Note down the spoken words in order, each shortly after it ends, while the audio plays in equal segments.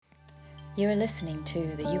You're listening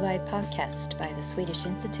to the UI podcast by the Swedish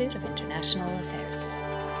Institute of International Affairs.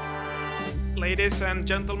 Ladies and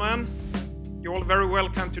gentlemen, you're all very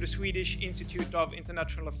welcome to the Swedish Institute of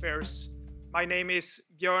International Affairs. My name is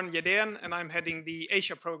Björn Jerdén and I'm heading the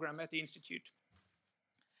Asia program at the Institute.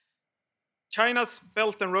 China's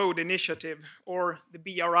Belt and Road Initiative, or the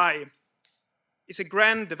BRI, is a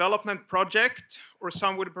grand development project, or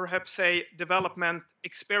some would perhaps say development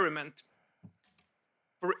experiment,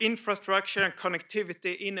 for infrastructure and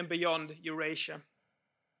connectivity in and beyond Eurasia.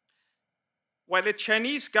 While the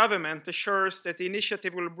Chinese government assures that the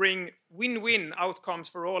initiative will bring win-win outcomes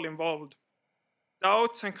for all involved,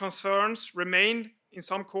 doubts and concerns remain in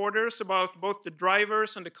some quarters about both the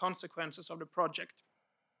drivers and the consequences of the project.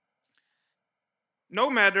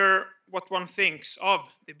 No matter what one thinks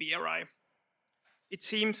of the BRI, it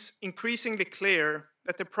seems increasingly clear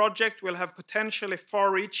that the project will have potentially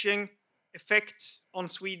far-reaching effects on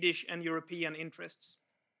Swedish and European interests.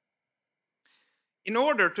 In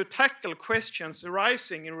order to tackle questions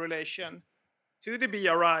arising in relation to the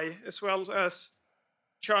BRI, as well as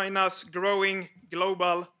China's growing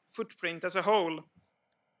global footprint as a whole,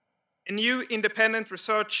 a new independent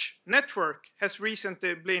research network has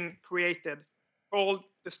recently been created called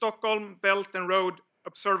the Stockholm Belt and Road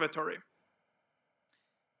Observatory.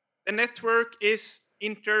 The network is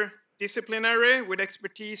interdisciplinary with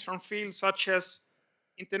expertise from fields such as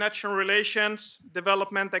international relations,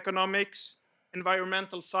 development economics,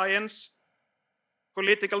 environmental science,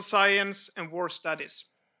 political science, and war studies.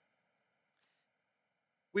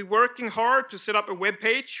 We're working hard to set up a web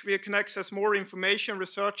page where you can access more information,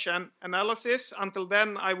 research, and analysis. Until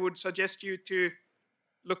then, I would suggest you to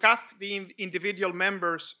look up the individual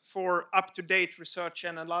members for up-to-date research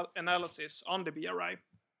and analysis on the BRI.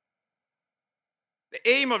 The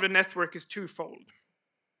aim of the network is twofold.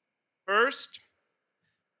 First,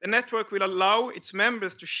 the network will allow its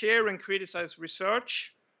members to share and criticize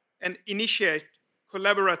research and initiate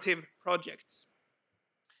collaborative projects.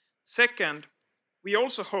 Second, we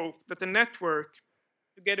also hope that the network,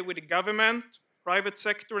 together with the government, private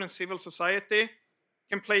sector, and civil society,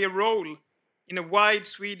 can play a role in a wide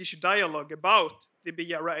Swedish dialogue about the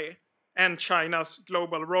BRI and China's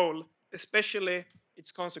global role, especially its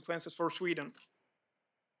consequences for Sweden.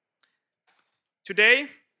 Today,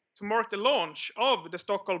 to mark the launch of the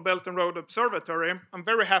Stockholm Belt and Road Observatory, I'm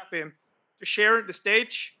very happy to share the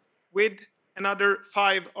stage with another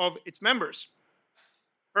 5 of its members.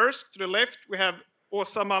 First, to the left, we have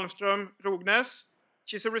Åsa Malmström Rognes.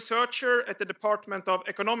 She's a researcher at the Department of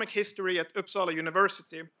Economic History at Uppsala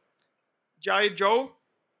UniversityMikael Zhou,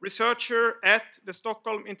 researcher at the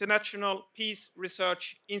Stockholm International Peace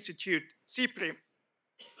Research Institute, SIPRI.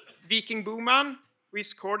 Viking Bohman, who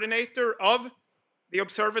is coordinator of the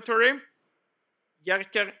Observatory.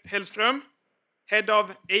 Hellström, head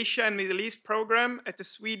of Asia and Middle East program at the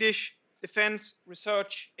Swedish Defence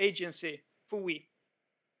Research Agency, FOI.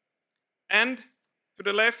 And to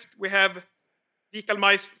the left, we have Mikael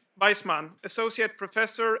Weissmann, associate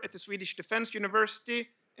professor at the Swedish Defence University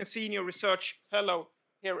and senior research fellow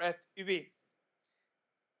here at UIJiayi.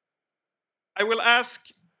 I will ask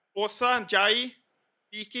Åsa, Jiayi,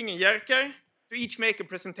 Viking, and Jerker to each make a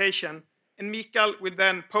presentation, and Mikael will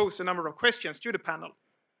then pose a number of questions to the panel.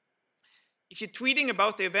 If you're tweeting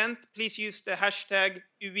about the event, please use the hashtag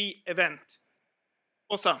UIEvent.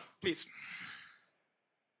 Åsa, please.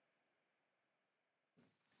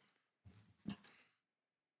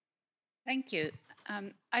 Thank you.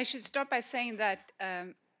 I should start by saying that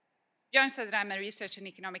Björn said that I'm a researcher in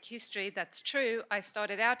economic history. That's true. I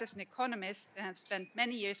started out as an economist and have spent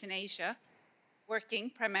many years in Asia, working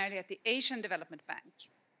primarily at the Asian Development Bank.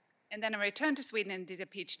 And then I returned to Sweden and did a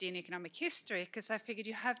PhD in economic history because I figured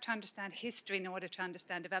you have to understand history in order to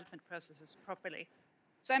understand development processes properly.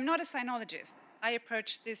 So I'm not a sinologist. I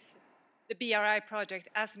approached the BRI project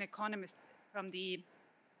as an economist from the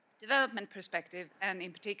development perspective, and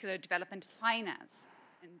in particular development finance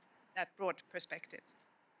and that broad perspective.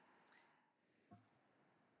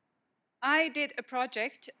 I did a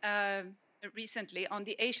project recently on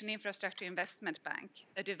the Asian Infrastructure Investment Bank,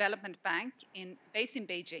 a development bank based in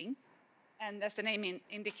Beijing. And as the name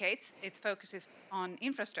indicates, its focus is on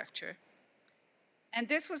infrastructure. And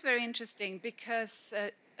this was very interesting because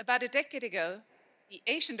about a decade ago, the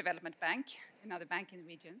Asian Development Bank, another bank in the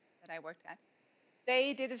region that I worked at,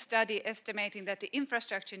 they did a study estimating that the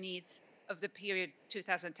infrastructure needs of the period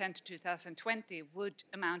 2010 to 2020 would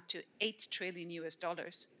amount to $8 trillion.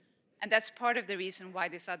 And that's part of the reason why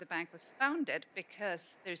this other bank was founded,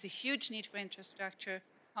 because there's a huge need for infrastructure.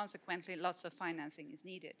 Consequently, lots of financing is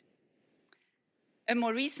needed. A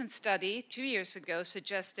more recent study, 2 years ago,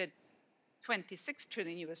 suggested $26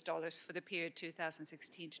 trillion for the period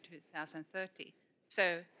 2016 to 2030.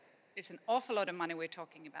 So it's an awful lot of money we're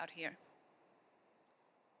talking about here.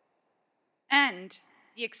 And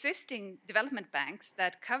the existing development banks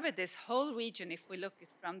that cover this whole region, if we look at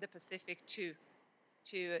from the Pacific to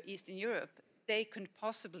Eastern Europe, they couldn't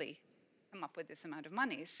possibly come up with this amount of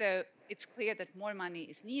money. So it's clear that more money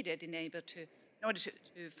is needed in order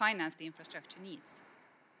to finance the infrastructure needs.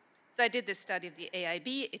 So I did this study of the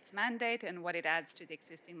AIB, its mandate, and what it adds to the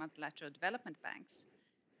existing multilateral development banks.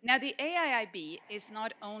 Now, the AIIB is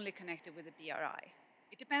not only connected with the BRI.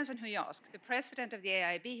 It depends on who you ask. The president of the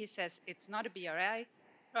AIIB, he says it's not a BRI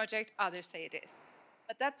project, others say it is.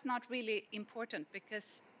 But that's not really important,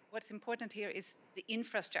 because what's important here is the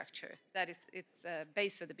infrastructure that is its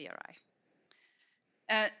base of the BRI.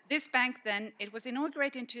 This bank then, it was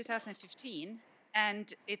inaugurated in 2015,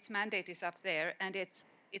 and its mandate is up there, and its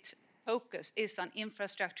focus is on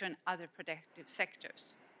infrastructure and other productive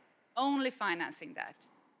sectors, only financing that.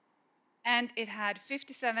 And it had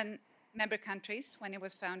 57 member countries when it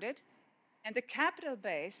was founded, and the capital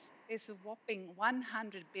base is a whopping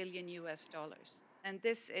 $100 billion. And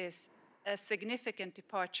this is a significant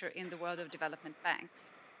departure in the world of development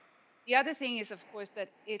banks. The other thing is, of course, that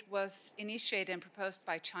it was initiated and proposed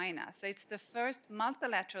by China. So it's the first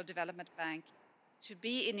multilateral development bank to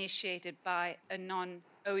be initiated by a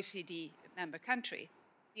non-OECD member country.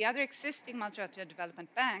 The other existing multilateral development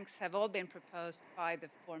banks have all been proposed by the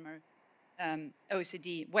former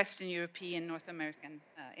OECD, Western European, North American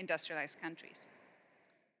industrialized countries.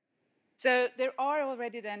 So there are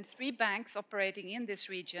already then 3 banks operating in this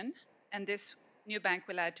region, and this new bank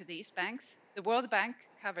will add to these banks. The World Bank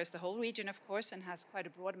covers the whole region, of course, and has quite a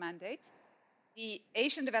broad mandate. The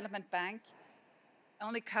Asian Development Bank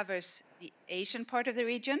only covers the Asian part of the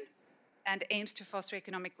region and aims to foster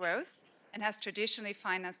economic growth and has traditionally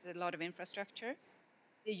financed a lot of infrastructure.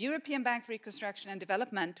 The European Bank for Reconstruction and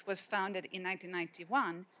Development was founded in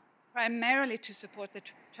 1991 primarily to support the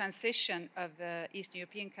transition of Eastern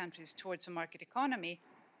European countries towards a market economy,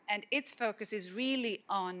 and its focus is really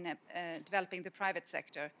on developing the private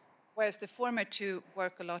sector, whereas the former two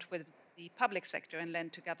work a lot with the public sector and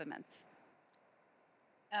lend to governments.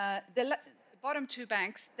 The bottom 2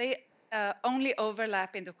 banks, they only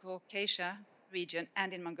overlap in the Caucasia region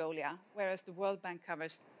and in Mongolia, whereas the World Bank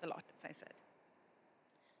covers a lot, as I said.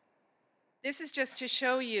 This is just to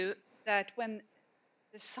show you that when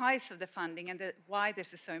the size of the funding and why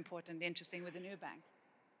this is so important and interesting with the new bank.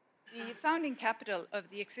 The founding capital of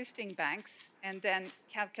the existing banks, and then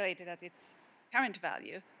calculated at its current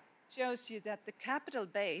value, shows you that the capital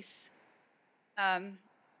base of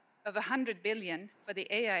 100 billion for the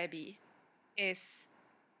AIIB is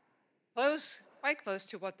quite close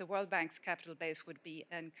to what the World Bank's capital base would be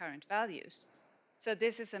in current values. So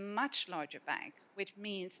this is a much larger bank, which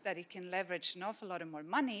means that it can leverage an awful lot of more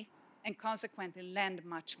money and consequently lend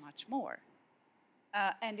much, much more.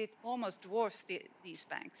 And it almost dwarfs these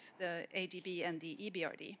banks, the ADB and the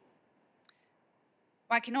EBRD.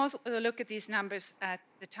 One can also look at these numbers at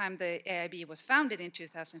the time the AIB was founded in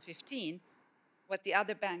 2015, what the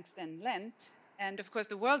other banks then lent. And of course,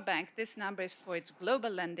 the World Bank, this number is for its global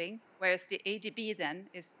lending, whereas the ADB then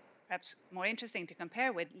is perhaps more interesting to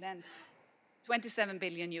compare with, lent $27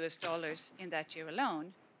 billion in that year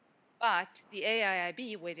alone. But the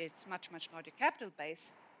AIIB, with its much, much larger capital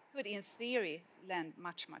base, could in theory lend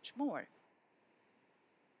much, much more.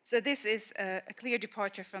 So this is a clear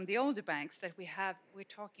departure from the older banks that we have. We're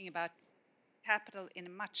talking about capital in a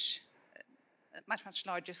much, much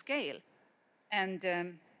larger scale.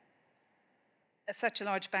 And such a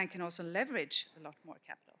large bank can also leverage a lot more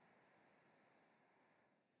capital.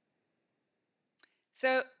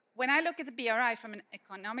 So when I look at the BRI from an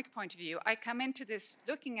economic point of view, I come into this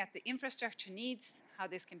looking at the infrastructure needs, how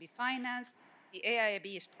this can be financed. The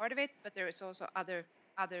AIIB is part of it, but there is also other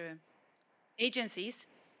agencies.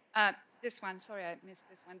 This one, sorry, I missed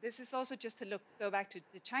this one. This is also just to go back to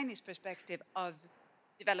the Chinese perspective of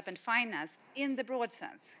development finance in the broad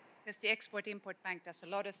sense, because the Export-Import Bank does a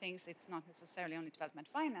lot of things. It's not necessarily only development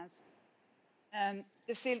finance.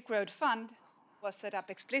 The Silk Road Fund was set up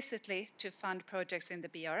explicitly to fund projects in the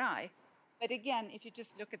BRI. But again, if you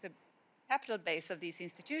just look at the capital base of these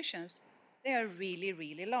institutions, they are really,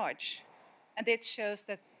 really large. And it shows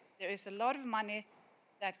that there is a lot of money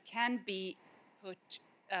that can be put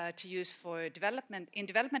to use for development, in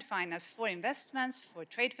development finance, for investments, for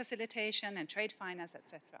trade facilitation and trade finance,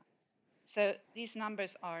 etc. So these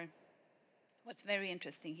numbers are what's very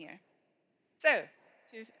interesting here. So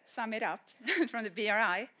to sum it up from the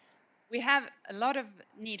BRI, we have a lot of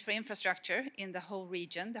need for infrastructure in the whole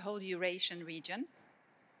region, the whole Eurasian region.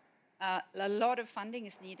 A lot of funding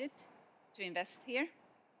is needed to invest here.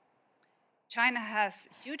 China has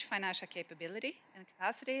huge financial capability and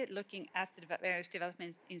capacity, looking at the various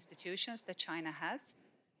development institutions that China has.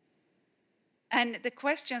 And the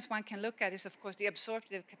questions one can look at is, of course, the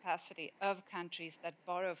absorptive capacity of countries that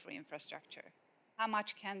borrow for infrastructure. How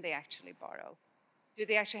much can they actually borrow? Do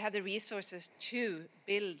they actually have the resources to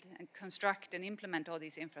build and construct and implement all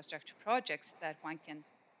these infrastructure projects that one can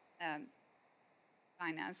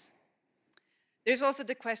finance? There's also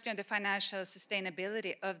the question of the financial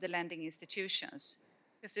sustainability of the lending institutions,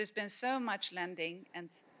 because there's been so much lending and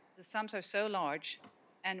the sums are so large,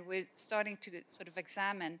 and we're starting to sort of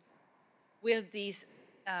examine, will these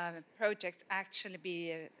projects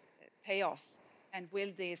actually pay off, and will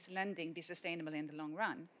this lending be sustainable in the long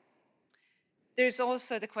run? There's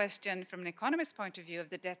also the question from an economist point of view of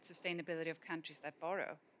the debt sustainability of countries that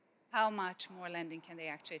borrow. How much more lending can they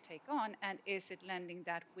actually take on, and is it lending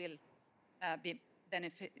that will be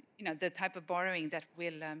benefit, the type of borrowing that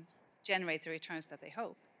will generate the returns that they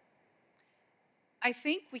hope? I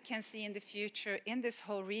think we can see in the future in this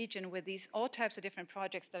whole region with these all types of different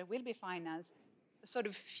projects that will be financed, a sort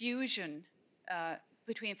of fusion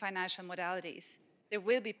between financial modalities. There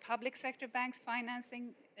will be public sector banks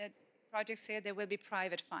financing projects here, there will be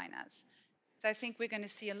private finance. So I think we're going to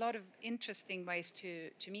see a lot of interesting ways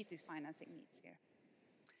to meet these financing needs here.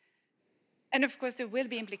 And of course, there will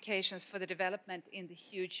be implications for the development in the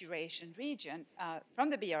huge Eurasian region from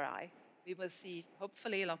the BRI. We will see,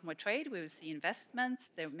 hopefully, a lot more trade. We will see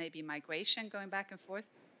investments. There may be migration going back and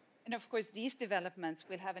forth. And of course, these developments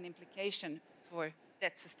will have an implication for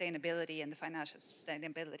debt sustainability and the financial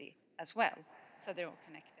sustainability as well. So they're all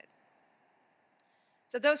connected.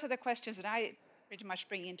 So those are the questions that I pretty much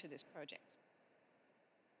bring into this project.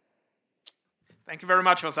 Thank you very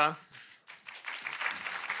much, Åsa.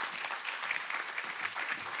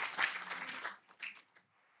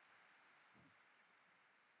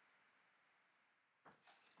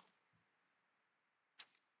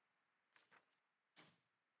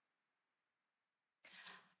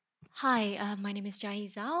 Hi, my name is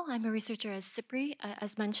UIJiayi Zhou. I'm a researcher at SIPRI.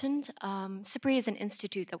 As mentioned, SIPRI is an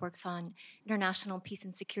institute that works on international peace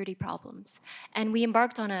and security problems. And we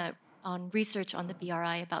embarked on research on the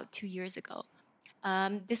BRI about 2 years ago.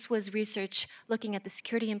 This was research looking at the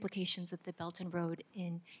security implications of the Belt and Road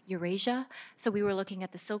in Eurasia. So we were looking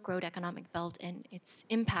at the Silk Road economic belt and its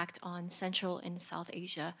impact on Central and South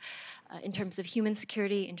Asia in terms of human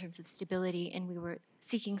security, in terms of stability, and we were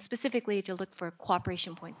seeking specifically to look for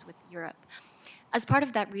cooperation points with Europe. As part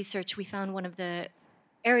of that research, we found one of the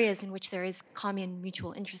areas in which there is common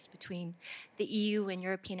mutual interest between the EU and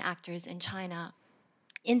European actors and China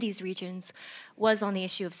in these regions was on the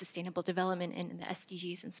issue of sustainable development and the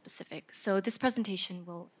SDGs in specific. So this presentation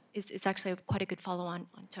is actually quite a good follow-on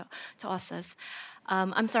to Åsa's.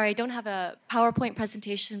 I'm sorry, I don't have a PowerPoint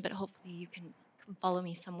presentation, but hopefully you can follow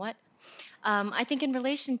me somewhat. I think in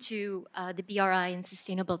relation to the BRI and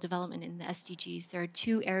sustainable development in the SDGs, there are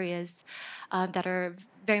two areas that are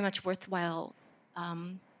very much worthwhile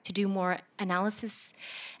to do more analysis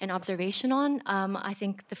and observation on. I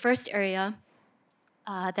think the first area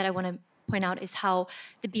that I want to point out is how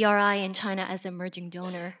the BRI and China as an emerging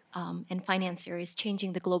donor and financier is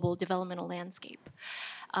changing the global developmental landscape.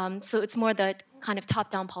 So it's more the kind of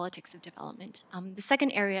top-down politics of development. The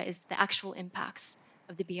second area is the actual impacts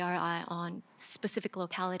of the BRI on specific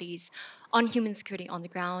localities, on human security on the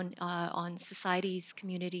ground, on societies,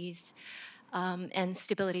 communities, and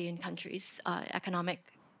stability in countries, economic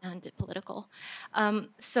and political.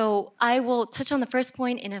 So I will touch on the first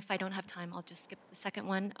point, and if I don't have time, I'll just skip the second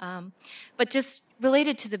one. But just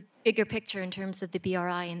related to the bigger picture in terms of the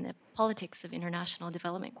BRI and the politics of international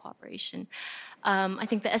development cooperation, I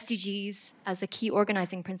think the SDGs as a key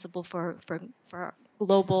organizing principle for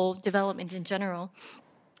global development in general,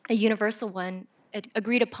 a universal one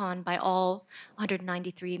agreed upon by all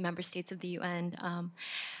 193 member states of the UN.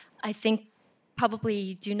 I think probably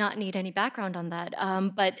you do not need any background on that.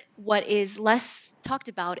 But what is less talked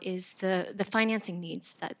about is the financing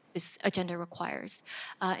needs that this agenda requires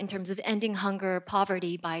in terms of ending hunger,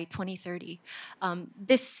 poverty by 2030.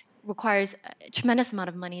 This requires a tremendous amount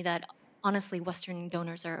of money that honestly Western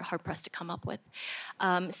donors are hard-pressed to come up with.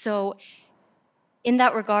 So in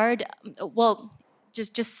that regard, well,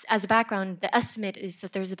 just as a background, the estimate is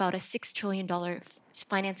that there's about a $6 trillion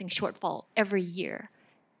financing shortfall every year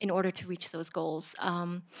in order to reach those goals.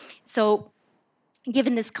 So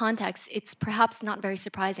given this context, it's perhaps not very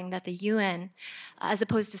surprising that the UN, as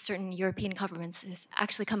opposed to certain European governments, has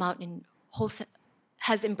actually come out and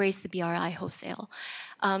has embraced the BRI wholesale.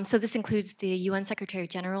 So this includes the UN Secretary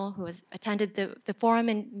General, who has attended the forum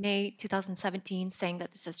in May 2017, saying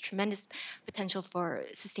that this has tremendous potential for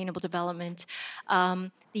sustainable development.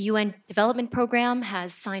 The UN Development Program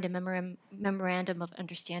has signed a memorandum of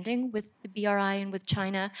understanding with the BRI and with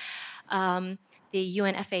China. The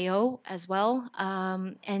UN FAO as well,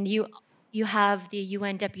 and you have the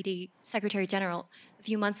UN Deputy Secretary General a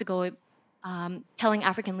few months ago telling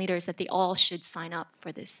African leaders that they all should sign up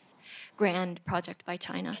for this grand project by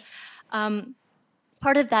China.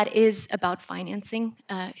 Part of that is about financing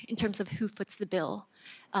in terms of who foots the bill.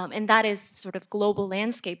 And that is the sort of global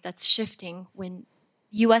landscape that's shifting when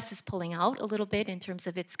the US is pulling out a little bit in terms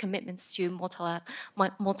of its commitments to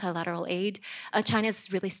multilateral aid. China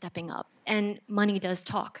is really stepping up, and money does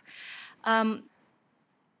talk.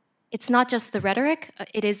 It's not just the rhetoric,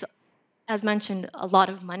 it is, as mentioned, a lot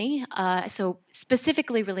of money. So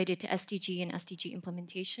specifically related to SDG and SDG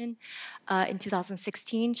implementation, in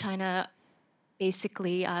 2016, China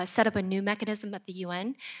basically set up a new mechanism at the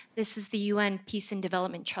UN. This is the UN Peace and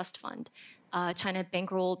Development Trust Fund. China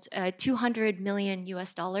bankrolled $200 million,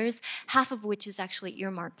 half of which is actually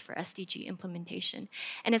earmarked for SDG implementation.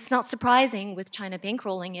 And it's not surprising with China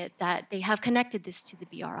bankrolling it that they have connected this to the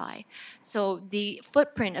BRI. So the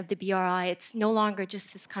footprint of the BRI, it's no longer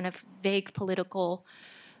just this kind of vague political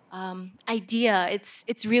idea.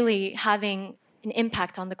 It's really having an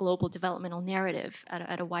impact on the global developmental narrative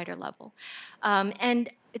at a wider level. And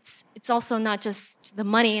it's also not just the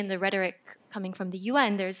money and the rhetoric coming from the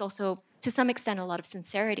UN. There's also, to some extent, a lot of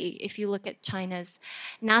sincerity. If you look at China's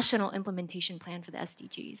national implementation plan for the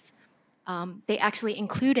SDGs, they actually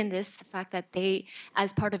include in this the fact that they,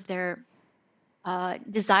 as part of their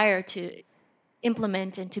desire to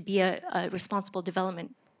implement and to be a responsible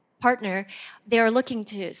development partner, they are looking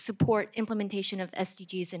to support implementation of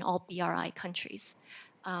SDGs in all BRI countries.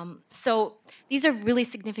 So these are really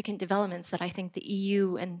significant developments that I think the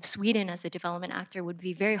EU and Sweden as a development actor would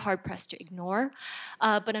be very hard-pressed to ignore.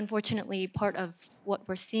 But unfortunately, part of what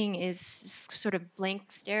we're seeing is sort of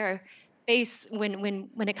blank stare face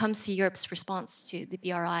when it comes to Europe's response to the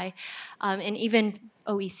BRI, and even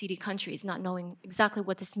OECD countries not knowing exactly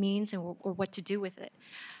what this means or what to do with it.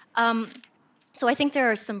 So I think there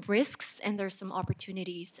are some risks and there are some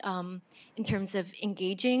opportunities in terms of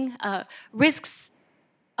engaging. Risks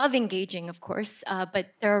of engaging, of course,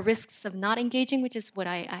 but there are risks of not engaging, which is what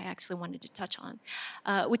I actually wanted to touch on,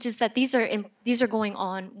 which is that these are going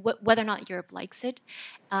on whether or not Europe likes it,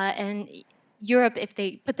 and Europe, if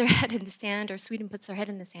they put their head in the sand, or Sweden puts their head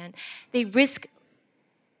in the sand, they risk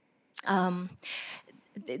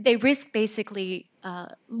basically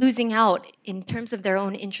losing out in terms of their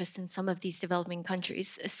own interest in some of these developing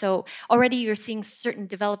countries. So already you're seeing certain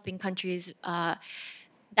developing countries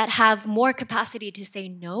that have more capacity to say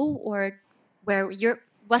no, or where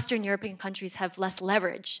Western European countries have less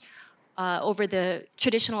leverage over the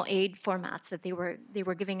traditional aid formats that they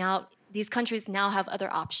were giving out. These countries now have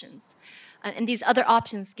other options. And these other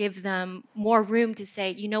options give them more room to say,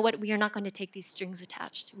 you know what, we are not going to take these strings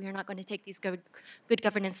attached. We are not going to take these good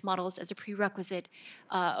governance models as a prerequisite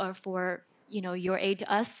or for your aid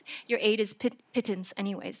to us. Your aid is pittance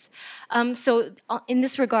anyways. So in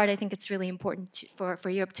this regard, I think it's really important for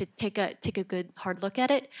Europe to take a good hard look at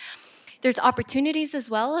it. There's opportunities as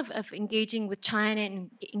well of engaging with China and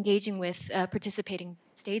engaging with participating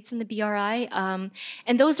states in the BRI.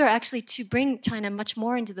 And those are actually to bring China much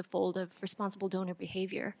more into the fold of responsible donor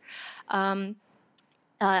behavior.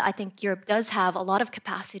 I think Europe does have a lot of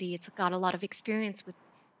capacity. It's got a lot of experience with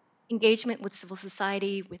engagement with civil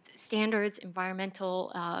society, with standards,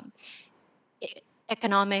 environmental,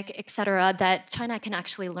 economic, et cetera, that China can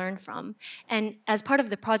actually learn from. And as part of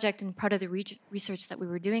the project and part of the research that we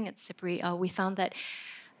were doing at SIPRI, we found that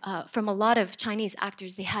from a lot of Chinese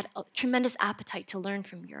actors, they had a tremendous appetite to learn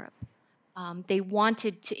from Europe. They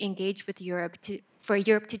wanted to engage with Europe, for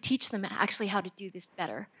Europe to teach them actually how to do this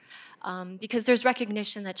better. Because there's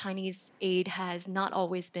recognition that Chinese aid has not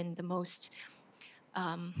always been the most,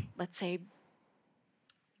 let's say,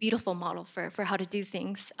 beautiful model for how to do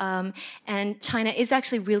things. And China is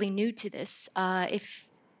actually really new to this. I'm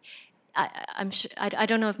sure, I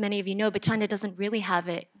don't know if many of you know, but China doesn't really have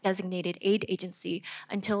a designated aid agency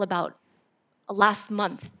until about last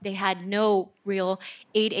month. They had no real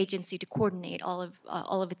aid agency to coordinate all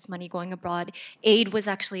of its money going abroad. Aid was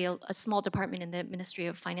actually a small department in the Ministry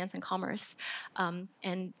of Finance and Commerce.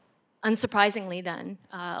 And unsurprisingly then,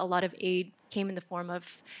 a lot of aid came in the form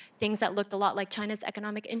of things that looked a lot like China's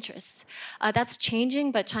economic interests. That's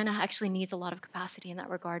changing, but China actually needs a lot of capacity in that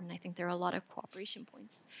regard, and I think there are a lot of cooperation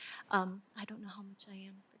points. I don't know how much I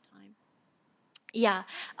am for time. Yeah.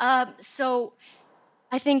 So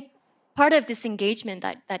I think part of this engagement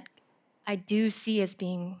that I do see as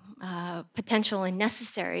being potential and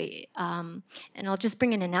necessary, and I'll just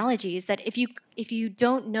bring an analogy, is that if you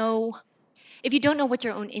don't know what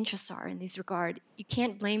your own interests are in this regard, you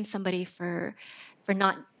can't blame somebody for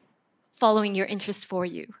not following your interests for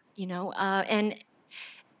you. And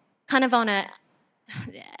kind of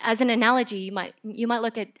as an analogy, you might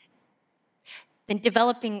look at the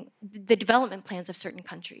development plans of certain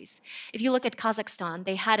countries. If you look at Kazakhstan,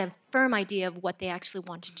 they had a firm idea of what they actually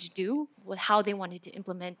wanted to do, how they wanted to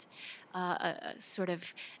implement a sort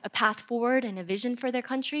of a path forward and a vision for their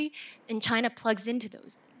country, and China plugs into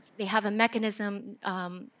those things. They have a mechanism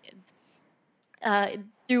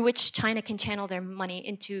through which China can channel their money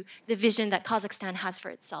into the vision that Kazakhstan has for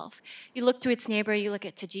itself. You look to its neighbor, you look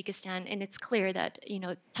at Tajikistan, and it's clear that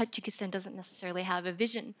Tajikistan doesn't necessarily have a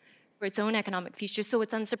vision for its own economic future. So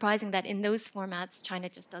it's unsurprising that in those formats, China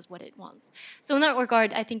just does what it wants. So in that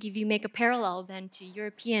regard, I think if you make a parallel then to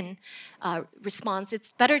European response,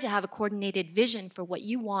 it's better to have a coordinated vision for what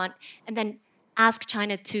you want and then ask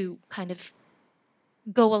China to kind of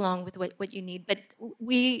go along with what you need. But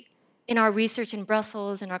we, in our research in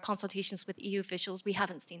Brussels and our consultations with EU officials, we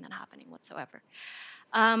haven't seen that happening whatsoever.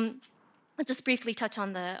 I'll just briefly touch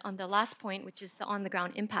on the last point, which is the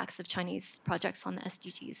on-the-ground impacts of Chinese projects on the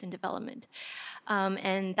SDGs and development.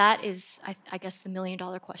 And that is, I guess, the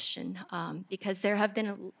million-dollar question, because there have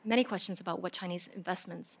been many questions about what Chinese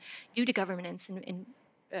investments do to governance in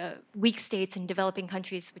weak states in developing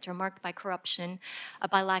countries which are marked by corruption,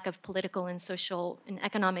 by lack of political and social and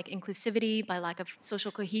economic inclusivity, by lack of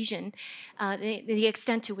social cohesion, the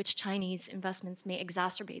extent to which Chinese investments may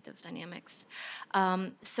exacerbate those dynamics.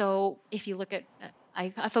 So if you look at,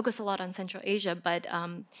 I focus a lot on Central Asia, but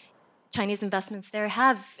Chinese investments there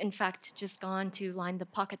have, in fact, just gone to line the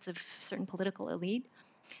pockets of certain political elite.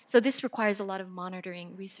 So this requires a lot of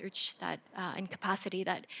monitoring, research and capacity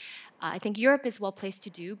that I think Europe is well placed to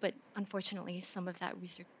do, but unfortunately, some of that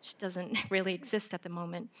research doesn't really exist at the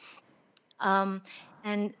moment. And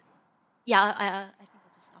yeah, I think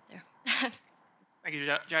I'll just stop there. Thank you,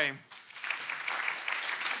 Jai.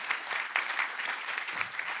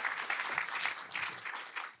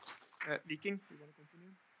 Viking, you want to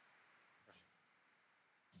continue?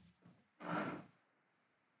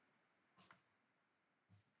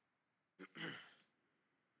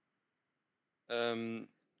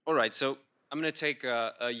 All right, so I'm going to take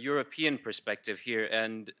a European perspective here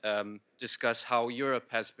and discuss how Europe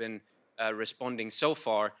has been responding so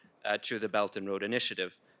far to the Belt and Road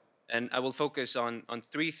Initiative. And I will focus on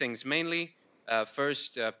three things mainly.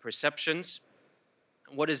 First, perceptions.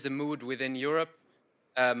 What is the mood within Europe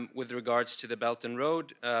with regards to the Belt and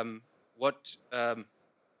Road? What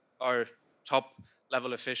are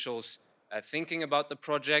top-level officials thinking about the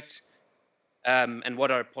project? And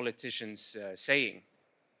what are politicians saying?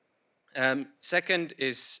 Second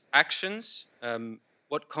is actions.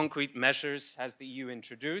 What concrete measures has the EU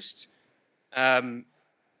introduced? And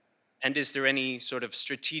is there any sort of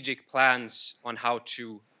strategic plans on how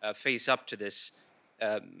to face up to this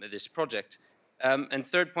project? And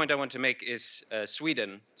third point I want to make is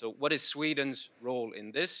Sweden. So what is Sweden's role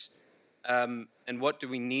in this? And what do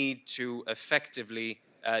we need to effectively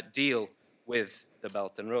deal with the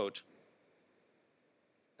Belt and Road?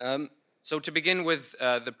 So to begin with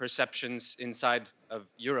the perceptions inside of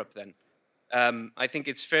Europe then, I think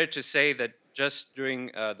it's fair to say that just during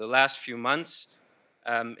the last few months,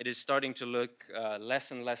 it is starting to look less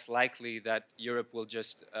and less likely that Europe will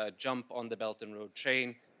just jump on the Belt and Road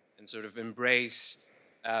train and sort of embrace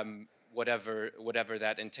whatever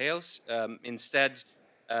that entails. Instead,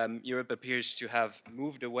 Europe appears to have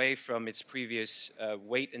moved away from its previous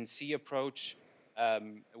wait-and-see approach,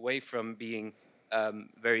 away from being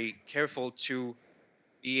very careful to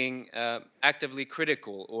being actively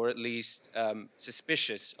critical or at least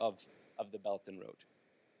suspicious of the Belt and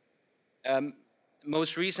Road.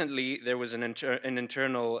 Most recently, there was an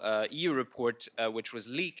internal EU report which was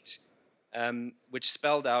leaked, which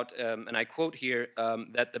spelled out, and I quote here,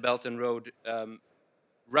 that the Belt and Road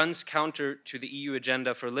runs counter to the EU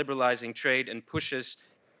agenda for liberalizing trade and pushes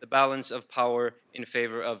the balance of power in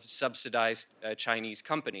favor of subsidized Chinese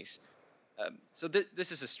companies. So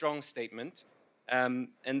this is a strong statement, and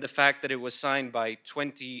the fact that it was signed by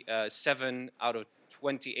 27 out of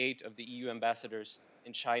 28 of the EU ambassadors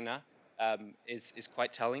in China is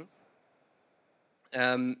quite telling.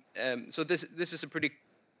 So this is a pretty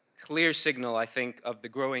clear signal, I think, of the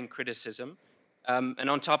growing criticism. And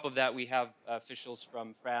on top of that, we have officials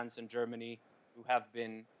from France and Germany who have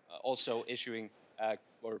been also issuing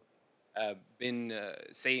or been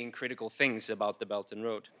saying critical things about the Belt and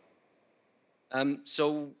Road.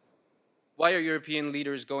 So why are European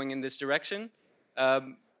leaders going in this direction?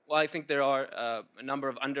 Well, I think there are a number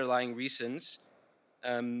of underlying reasons,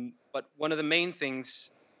 but one of the main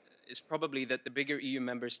things is probably that the bigger EU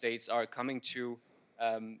member states are coming to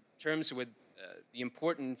terms with the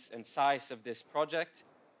importance and size of this project,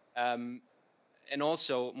 and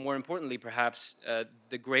also, more importantly, perhaps,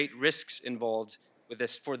 the great risks involved with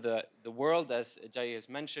this for the world, as Jai has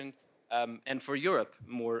mentioned, and for Europe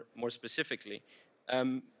more specifically.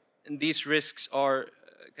 And these risks are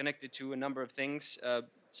connected to a number of things,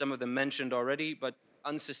 some of them mentioned already, but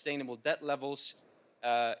unsustainable debt levels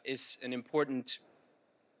is an important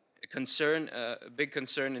concern, a big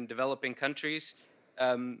concern in developing countries.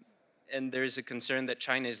 And there is a concern that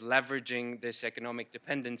China is leveraging this economic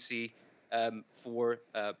dependency for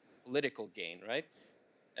political gain, right?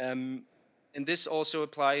 And this also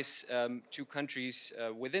applies to countries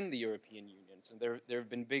within the European Union. So there have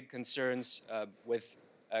been big concerns with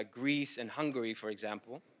Greece and Hungary, for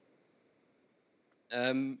example.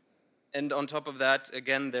 And on top of that,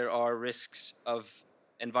 again, there are risks of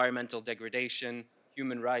environmental degradation,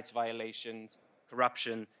 human rights violations,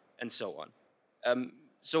 corruption, and so on.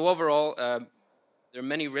 So overall, there are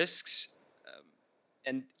many risks,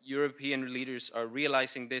 and European leaders are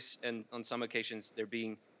realizing this, and on some occasions they're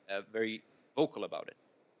being very vocal about it.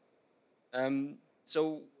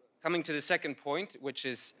 So coming to the second point, which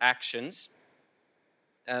is actions.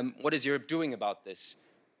 What is Europe doing about this?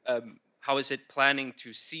 How is it planning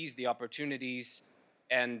to seize the opportunities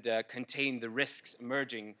and contain the risks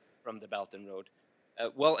emerging from the Belt and Road?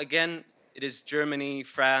 Well, again, it is Germany,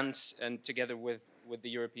 France, and together with the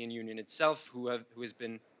European Union itself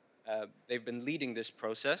they've been leading this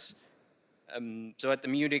process. So at the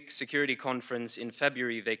Munich Security Conference in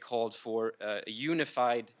February, they called for a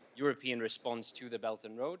unified European response to the Belt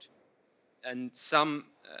and Road. And some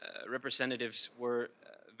representatives were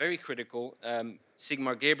very critical.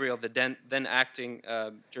 Sigmar Gabriel, the then acting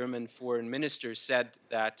German foreign minister, said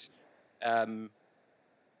that the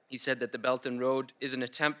Belt and Road is an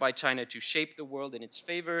attempt by China to shape the world in its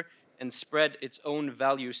favor and spread its own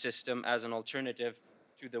value system as an alternative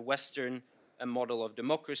to the Western model of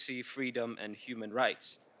democracy, freedom, and human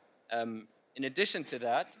rights. In addition to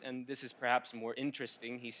that, and this is perhaps more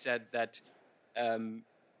interesting, he said that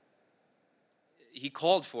he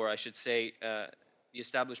called for, I should say, the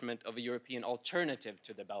establishment of a European alternative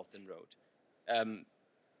to the Belt and Road,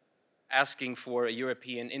 asking for a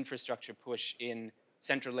European infrastructure push in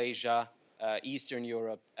Central Asia, Eastern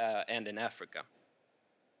Europe, and in Africa.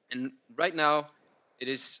 And right now, it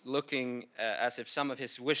is looking as if some of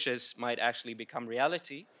his wishes might actually become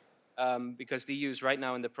reality, because the EU is right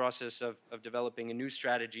now in the process of developing a new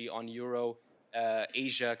strategy on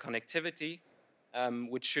Euro-Asia connectivity,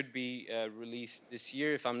 which should be released this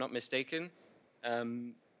year, if I'm not mistaken.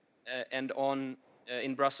 And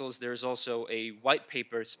in Brussels, there's also a white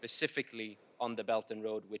paper specifically on the Belt and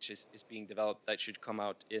Road, which is being developed, that should come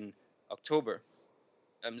out in October.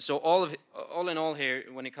 So all in all here,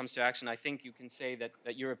 when it comes to action, I think you can say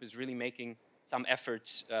that Europe is really making some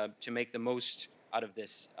efforts to make the most out of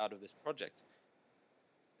this project.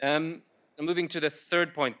 Moving to the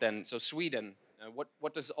third point then, so Sweden.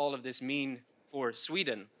 What does all of this mean for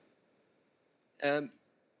Sweden?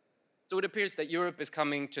 So it appears that Europe is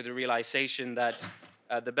coming to the realization that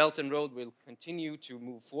the Belt and Road will continue to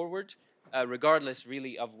move forward, regardless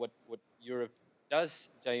really of what Europe does.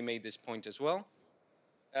 Jai made this point as well.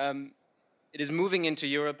 It is moving into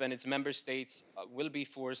Europe, and its member states will be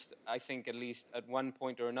forced, I think, at least at one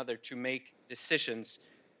point or another, to make decisions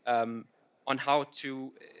on how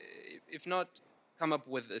to, if not come up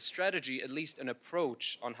with a strategy, at least an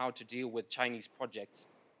approach on how to deal with Chinese projects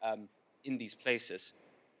in these places.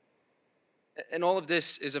 And all of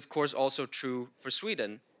this is, of course, also true for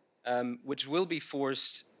Sweden, which will be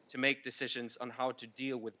forced to make decisions on how to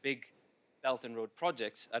deal with big Belt and Road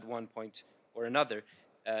projects at one point or another,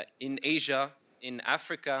 in Asia, in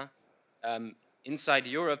Africa, inside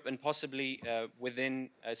Europe, and possibly within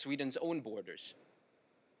Sweden's own borders.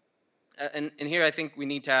 And here I think we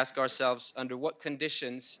need to ask ourselves, under what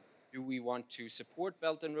conditions do we want to support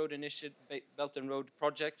Belt and Road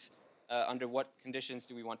projects? Under what conditions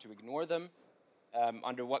do we want to ignore them?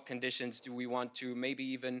 Under what conditions do we want to maybe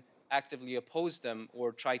even actively oppose them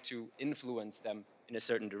or try to influence them in a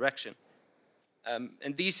certain direction?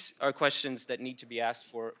 And these are questions that need to be asked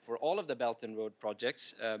for all of the Belt and Road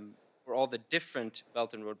projects, for all the different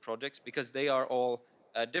Belt and Road projects, because they are all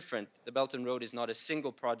different. The Belt and Road is not a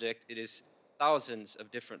single project, it is thousands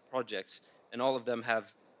of different projects, and all of them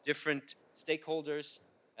have different stakeholders,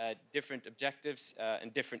 different objectives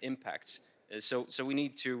and different impacts. So we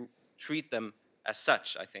need to treat them as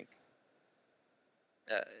such, I think.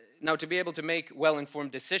 Now, to be able to make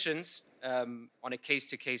well-informed decisions on a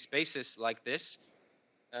case-to-case basis like this,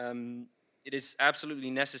 it is absolutely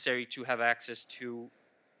necessary to have access to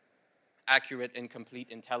accurate and complete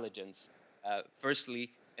intelligence,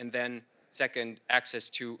 firstly, and then second, access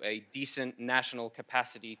to a decent national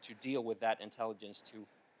capacity to deal with that intelligence, to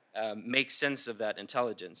make sense of that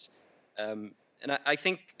intelligence. And I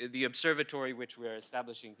think the observatory which we're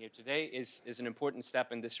establishing here today is an important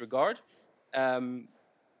step in this regard.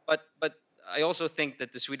 But I also think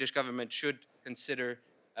that the Swedish government should consider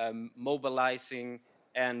mobilizing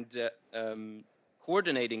and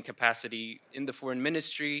coordinating capacity in the foreign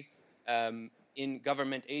ministry, in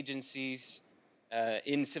government agencies,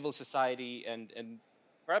 in civil society, and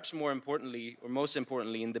perhaps more importantly, or most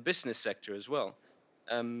importantly, in the business sector as well.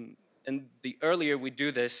 And the earlier we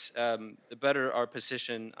do this, the better our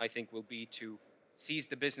position, I think, will be to seize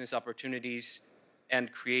the business opportunities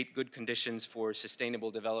and create good conditions for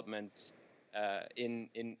sustainable development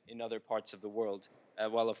in other parts of the world,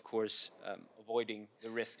 while, of course, avoiding the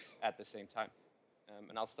risks at the same time.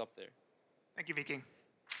 And I'll stop there. Thank you, Viking.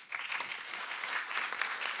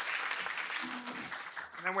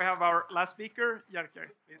 And then we have our last speaker, Jerker,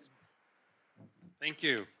 please. Thank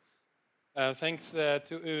you. Thanks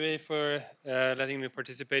to UI for letting me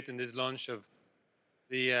participate in this launch of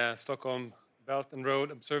the Stockholm Belt and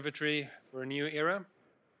Road Observatory for a new era.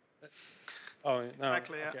 Oh, no.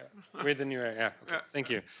 Exactly, yeah. Okay. With the new era, yeah. Okay. Yeah. Thank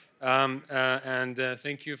you. And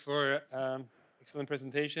thank you for excellent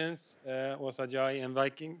presentations, Åsa, UIJiayi, and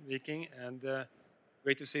Viking. And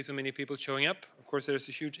great to see so many people showing up. Of course, there's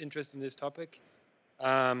a huge interest in this topic.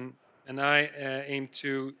 And I aim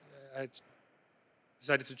to...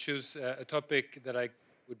 decided to choose a topic that I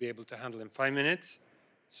would be able to handle in 5 minutes.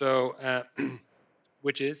 So,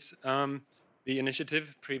 which is the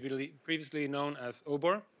initiative previously known as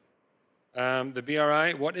OBOR. The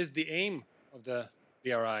BRI, what is the aim of the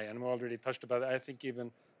BRI? And we already touched about it. I think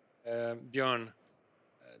even Björn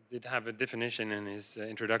did have a definition in his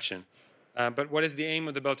introduction. But what is the aim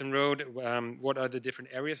of the Belt and Road? What are the different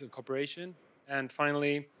areas of cooperation? And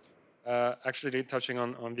finally, actually touching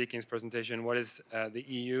on Viking's presentation, what is the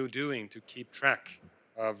EU doing to keep track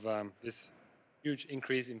of this huge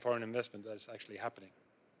increase in foreign investment that is actually happening?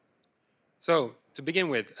 So, to begin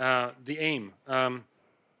with, the aim.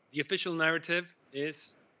 The official narrative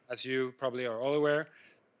is, as you probably are all aware,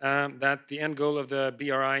 that the end goal of the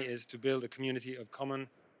BRI is to build a community of common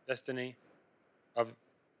destiny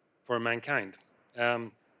for mankind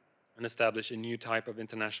and establish a new type of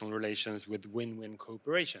international relations with win-win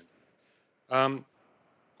cooperation. Of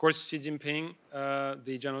course, Xi Jinping,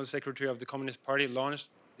 the General Secretary of the Communist Party, launched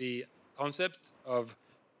the concept of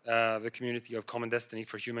the community of common destiny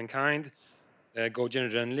for humankind,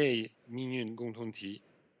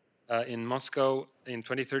 in Moscow in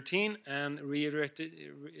 2013, and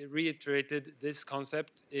reiterated this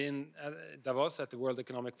concept in Davos at the World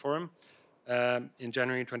Economic Forum in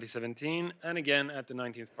January 2017, and again at the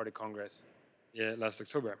 19th Party Congress last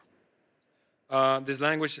October. This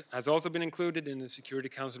language has also been included in the Security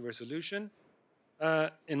Council resolution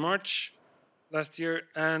in March last year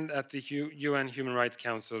and at the UN Human Rights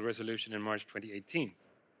Council resolution in March 2018.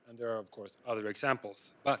 And there are, of course, other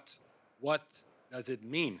examples. But what does it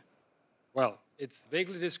mean? Well, it's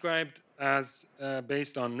vaguely described as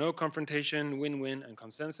based on no confrontation, win-win, and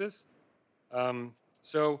consensus.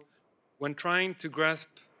 So when trying to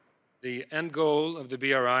grasp the end goal of the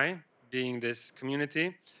BRI, being this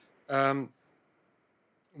community,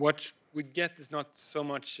 what we get is not so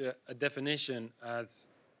much a definition as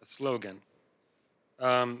a slogan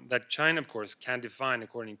that China, of course, can define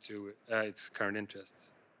according to its current interests.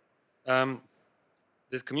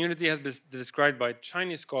 This community has been described by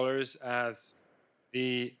Chinese scholars as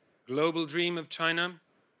the global dream of China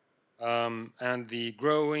and the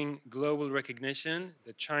growing global recognition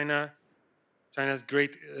that China's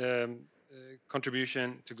great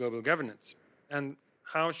contribution to global governance. And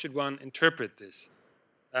how should one interpret this?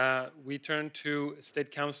 We turn to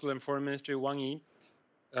State Counsel and Foreign Minister Wang Yi,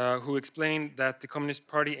 who explained that the Communist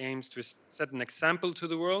Party aims to set an example to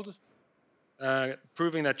the world,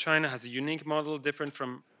 proving that China has a unique model different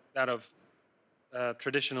from that of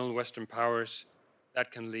traditional Western powers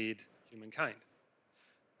that can lead humankind.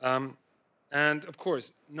 And of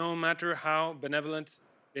course, no matter how benevolent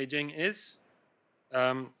Beijing is,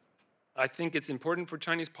 I think it's important for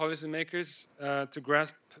Chinese policymakers to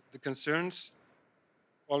grasp the concerns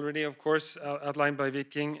already, of course, outlined by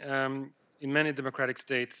Viking in many democratic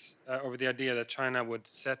states over the idea that China would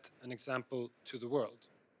set an example to the world.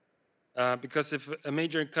 Because if a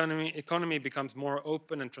major economy becomes more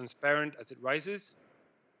open and transparent as it rises,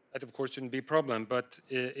 that of course shouldn't be a problem. But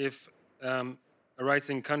if a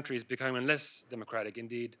rising country is becoming less democratic,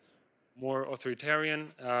 indeed more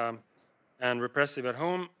authoritarian and repressive at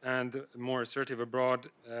home and more assertive abroad,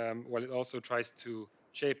 while it also tries to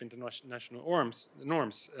shape international norms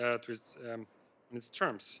in its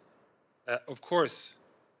terms, of course,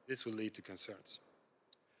 this will lead to concerns.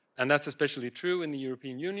 And that's especially true in the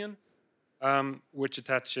European Union, which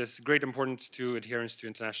attaches great importance to adherence to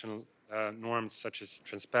international norms such as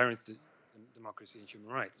transparency, democracy, and human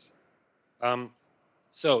rights.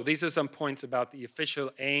 So these are some points about the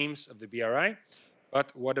official aims of the BRI,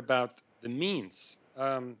 but what about the means?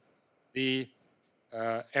 The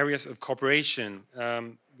areas of cooperation.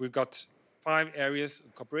 We've got 5 areas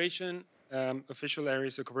of cooperation, official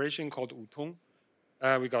areas of cooperation called Utung.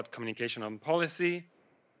 We got communication on policy,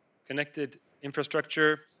 connected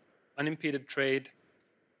infrastructure, unimpeded trade,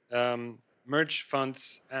 merged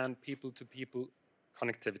funds, and people-to-people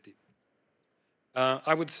connectivity.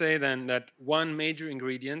 I would say then that one major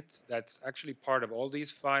ingredient that's actually part of all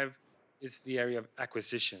these 5 is the area of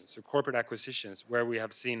acquisitions, so corporate acquisitions, where we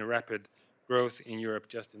have seen a rapid growth in Europe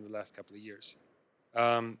just in the last couple of years.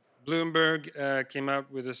 Bloomberg came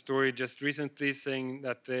out with a story just recently saying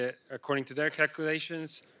that according to their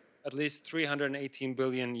calculations, at least $318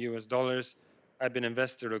 billion have been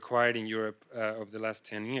invested or acquired in Europe over the last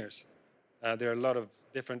 10 years. There are a lot of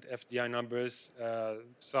different FDI numbers,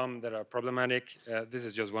 some that are problematic. This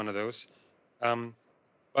is just one of those.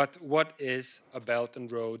 But what is a Belt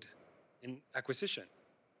and Road in acquisition?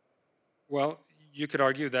 Well, you could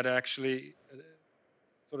argue that actually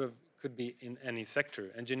sort of could be in any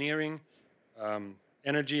sector. Engineering,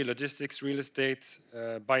 energy, logistics, real estate,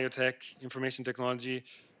 biotech, information technology.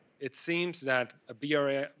 It seems that a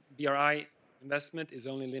BRI investment is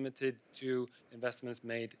only limited to investments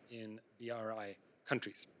made in BRI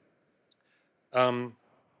countries.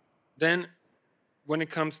 Then, when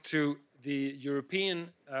it comes to the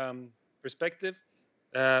European perspective,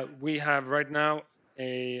 we have right now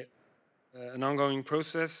an ongoing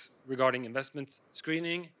process regarding investment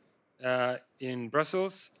screening in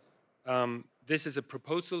Brussels. This is a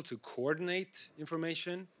proposal to coordinate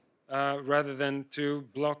information rather than to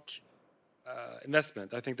block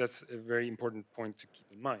investment. I think that's a very important point to keep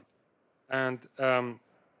in mind. And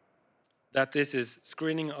that this is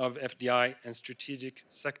screening of FDI and strategic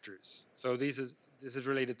sectors. So this is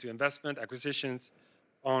related to investment, acquisitions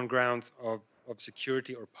on grounds of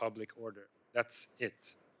security or public order. That's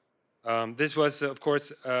it. This was, of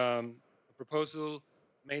course, a proposal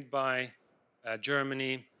made by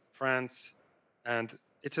Germany, France, and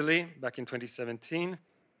Italy back in 2017.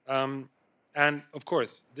 And of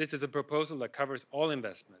course, this is a proposal that covers all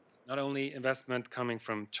investment, not only investment coming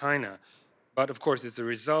from China, but of course, it's a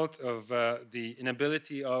result of the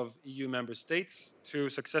inability of EU member states to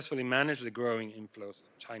successfully manage the growing inflows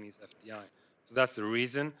of Chinese FDI. So that's the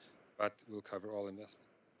reason, but we'll cover all investment.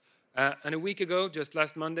 And a week ago, just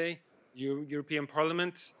last Monday, European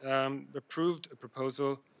Parliament approved a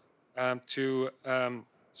proposal to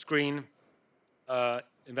screen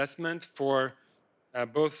investment for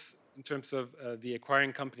both in terms of the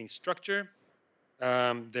acquiring company's structure,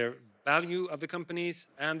 their value of the companies,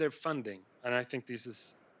 and their funding. And I think this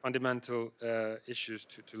is fundamental issues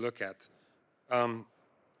to look at.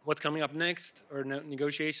 What's coming up next are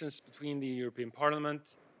negotiations between the European Parliament,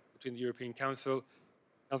 between the European Council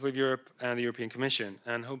of Europe, and the European Commission.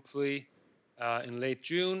 And hopefully, in late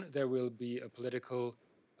June, there will be a political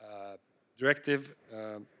directive,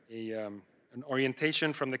 an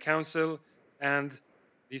orientation from the Council, and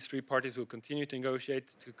these 3 parties will continue to negotiate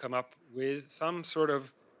to come up with some sort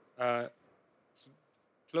of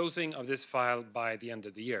closing of this file by the end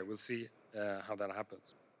of the year. We'll see how that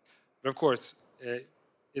happens. But of course,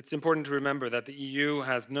 it's important to remember that the EU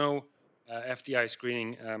has no FDI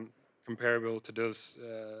screening comparable to those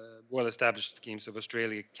well-established schemes of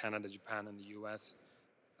Australia, Canada, Japan, and the US.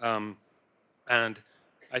 And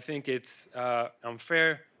I think it's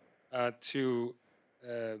unfair to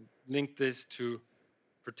link this to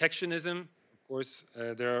protectionism. Of course,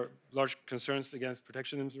 there are large concerns against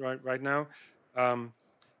protectionism right now,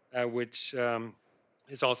 which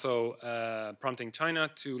is also prompting China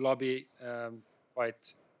to lobby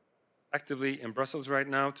quite actively in Brussels right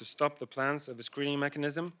now to stop the plans of a screening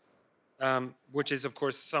mechanism, which is, of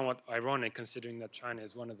course, somewhat ironic considering that China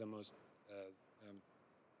is one of the most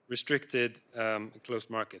restricted closed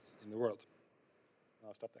markets in the world.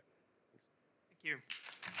 I'll stop there. Thank you.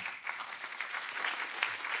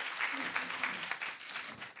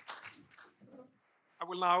 I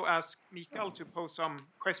will now ask Mikael to pose some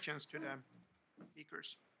questions to the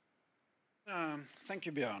speakers. Thank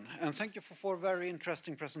you, Björn, and thank you for 4 very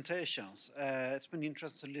interesting presentations. It's been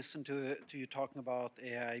interesting to listen to you talking about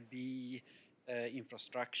AIB,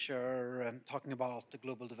 infrastructure, talking about the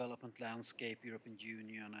global development landscape, European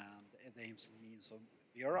Union, and the aims and means of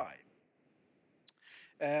BRI.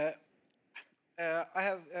 I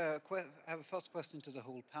have a first question to the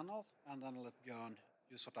whole panel, and then I'll let Björn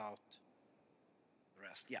you sort out the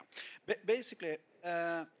rest. Yeah, basically,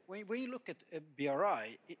 when you look at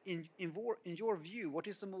BRI, in your view, what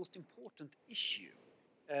is the most important issue?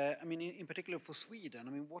 I mean, in particular for Sweden. I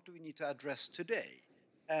mean, what do we need to address today,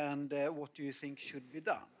 and what do you think should be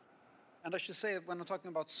done? And I should say, when I'm talking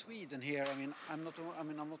about Sweden here, I mean, I'm not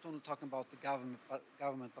only talking about the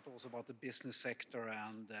government, but also about the business sector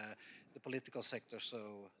and the political sector. So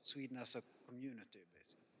Sweden as a community,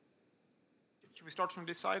 basically. Should we start from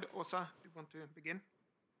this side? Åsa, do you want to begin?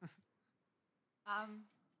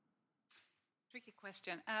 Tricky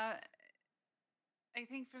question. I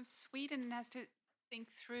think from Sweden has to think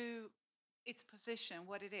through its position,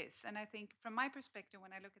 what it is. And I think from my perspective,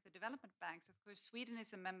 when I look at the development banks, of course, Sweden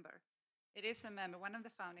is a member. It is a member, one of the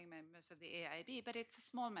founding members of the AIB, but it's a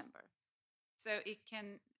small member. So it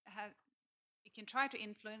can try to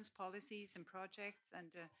influence policies and projects and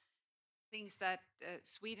things that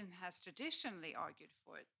Sweden has traditionally argued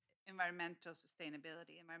for: environmental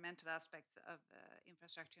sustainability, environmental aspects of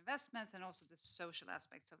infrastructure investments, and also the social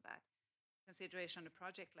aspects of that, consideration on the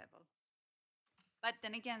project level. But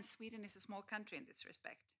then again, Sweden is a small country in this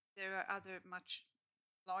respect. There are other much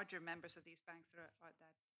larger members of these banks that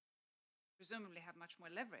presumably have much more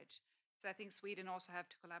leverage. So I think Sweden also have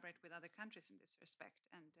to collaborate with other countries in this respect,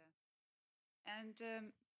 and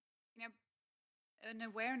you know, an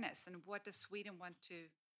awareness and what does Sweden want to,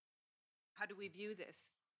 how do we view this?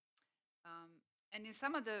 And in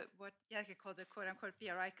some of the what Jerker called the quote-unquote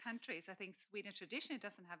BRI countries, I think Sweden traditionally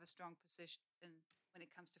doesn't have a strong position when it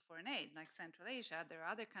comes to foreign aid. Like Central Asia, there are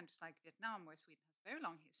other countries like Vietnam where Sweden has a very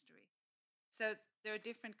long history. So there are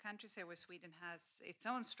different countries here where Sweden has its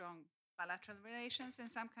own strong bilateral relations. In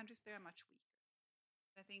some countries, they are much weaker.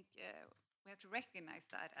 I think we have to recognize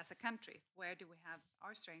that as a country. Where do we have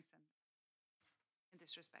our strengths in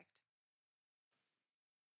this respect?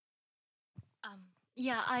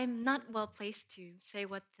 Yeah, I'm not well placed to say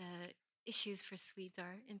what the issues for Swedes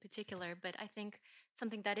are in particular, but I think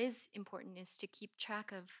something that is important is to keep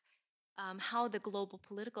track of how the global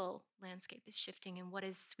political landscape is shifting and what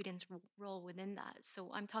is Sweden's role within that. So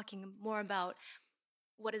I'm talking more about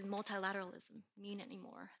what does multilateralism mean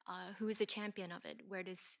anymore? Who is a champion of it? Where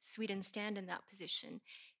does Sweden stand in that position?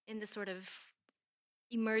 In the sort of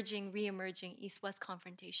re-emerging East-West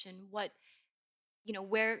confrontation, where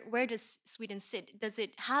does Sweden sit? Does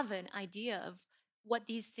it have an idea of what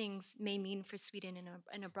these things may mean for Sweden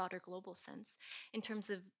in a broader global sense? In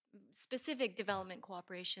terms of specific development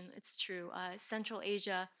cooperation, it's true. Central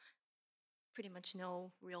Asia, pretty much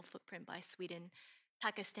no real footprint by Sweden.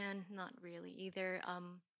 Pakistan, not really either.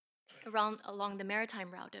 Along the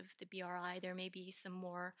maritime route of the BRI, there may be some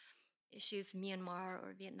more issues, Myanmar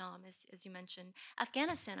or Vietnam, as you mentioned.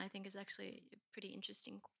 Afghanistan, I think, is actually a pretty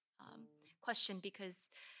interesting question because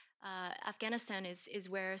Afghanistan is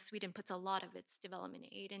where Sweden puts a lot of its development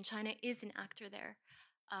aid, and China is an actor there.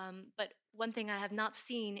 But one thing I have not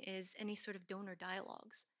seen is any sort of donor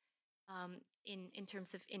dialogues in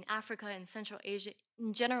terms of in Africa and Central Asia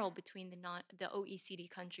in general between the OECD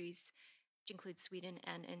countries, which includes Sweden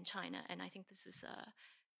and China. And I think this is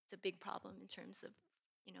it's a big problem in terms of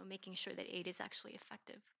making sure that aid is actually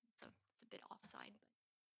effective. So it's a bit offside.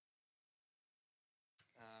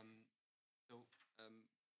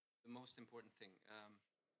 The most important thing,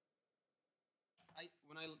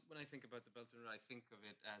 when I think about the Belt and Road, I think of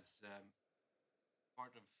it as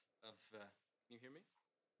part of. Can you hear me?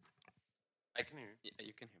 I can hear you. Yeah,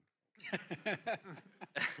 you can hear me.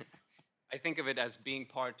 I think of it as being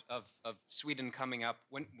part of Sweden coming up.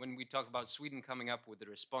 When we talk about Sweden coming up with the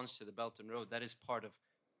response to the Belt and Road, that is part of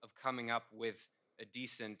coming up with a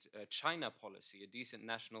decent China policy, a decent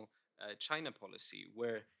national China policy,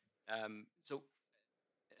 where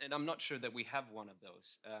and I'm not sure that we have one of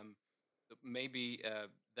those. But maybe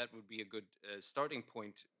that would be a good starting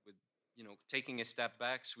point with taking a step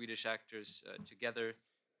back, Swedish actors together.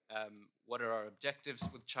 What are our objectives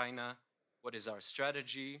with China? What is our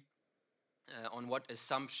strategy? On what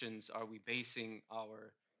assumptions are we basing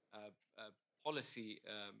our policy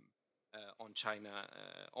on China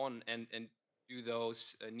on? And do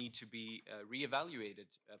those need to be reevaluated,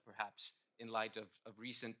 perhaps, in light of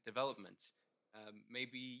recent developments?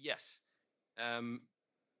 Maybe yes.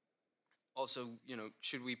 also,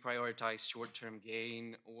 should we prioritize short-term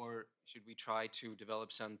gain, or should we try to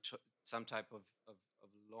develop some type of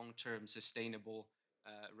long-term sustainable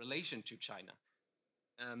relation to China?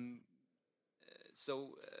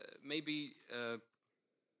 So maybe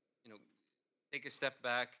take a step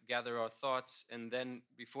back, gather our thoughts, and then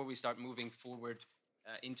before we start moving forward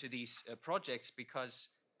into these projects, because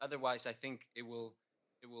otherwise I think it will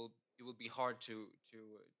be hard to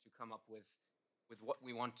come up with what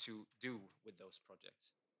we want to do with those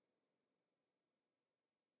projects.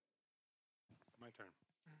 My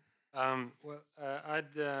turn. Well,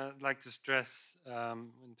 I'd like to stress,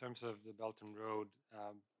 in terms of the Belt and Road,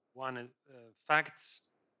 one, facts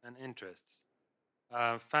and interests.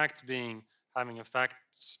 Facts being having a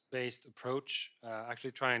facts-based approach,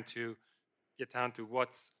 actually trying to get down to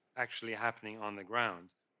what's actually happening on the ground.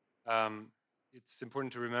 It's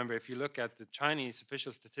important to remember, if you look at the Chinese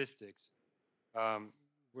official statistics,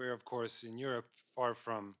 we're, of course, in Europe far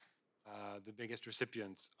from the biggest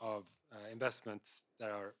recipients of investments that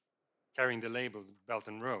are carrying the label Belt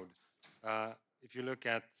and Road. If you look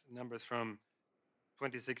at numbers from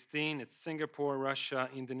 2016, it's Singapore, Russia,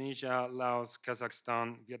 Indonesia, Laos,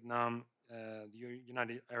 Kazakhstan, Vietnam, the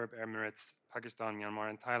United Arab Emirates, Pakistan, Myanmar,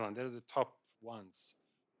 and Thailand. They're the top ones.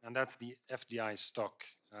 And that's the FDI stock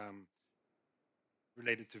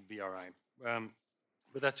related to BRI.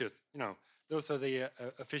 But that's just, those are the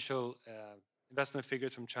official investment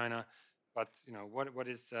figures from China. But, what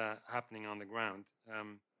is happening on the ground?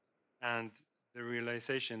 And the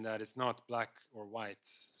realization that it's not black or white.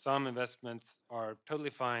 Some investments are totally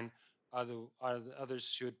fine. Others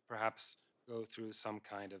should perhaps go through some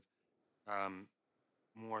kind of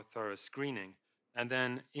more thorough screening. And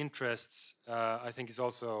then interests, I think, is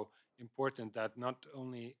also important, that not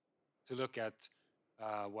only to look at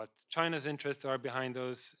what China's interests are behind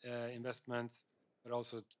those investments, but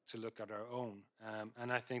also to look at our own.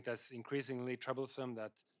 And I think that's increasingly troublesome,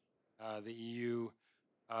 that the EU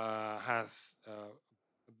has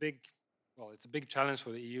it's a big challenge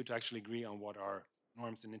for the EU to actually agree on what our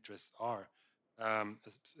norms and interests are,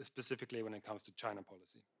 specifically when it comes to China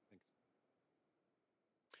policy. Thanks.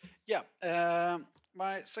 Yeah,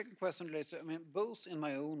 my second question relates to, both in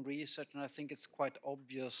my own research, and I think it's quite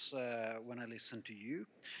obvious when I listen to you.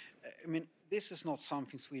 This is not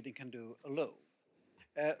something Sweden can do alone.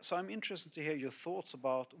 So I'm interested to hear your thoughts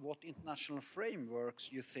about what international frameworks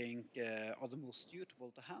you think are the most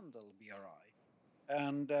suitable to handle BRI.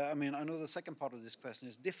 And I know the second part of this question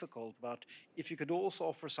is difficult, but if you could also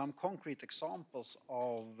offer some concrete examples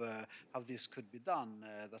of how this could be done,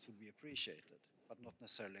 that would be appreciated, but not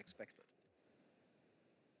necessarily expected.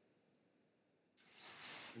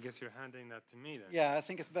 I guess you're handing that to me then. Yeah, I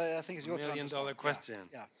think it's your turn. $1 million question.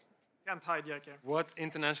 Yeah. Can't hide, Jerker. What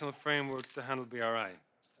international frameworks to handle BRI?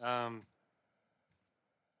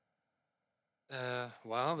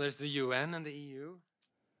 Well, there's the UN and the EU.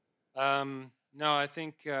 No, I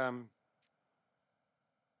think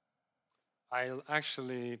I'll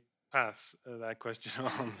actually pass that question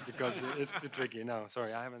on because it's too tricky. No,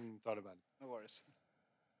 sorry, I haven't thought about it. No worries.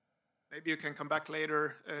 Maybe you can come back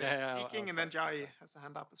later, I'll and then Jai has a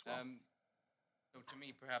hand up as well. So to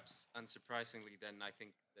me, perhaps unsurprisingly, then I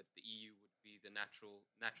think that the EU would be the natural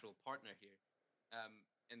partner here.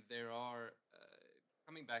 And there are,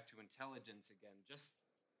 coming back to intelligence again, just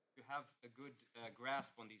to have a good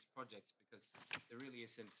grasp on these projects, because there really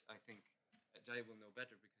isn't, I think, Jai will know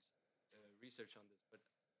better because research on this, but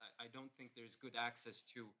I don't think there's good access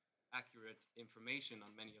to accurate information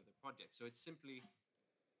on many of the projects. So it's simply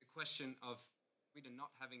a question of Sweden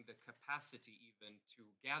not having the capacity even to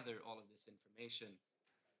gather all of this information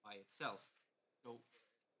by itself. So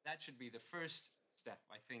that should be the first step.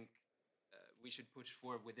 I think we should push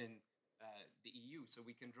forward within the EU so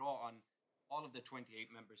we can draw on all of the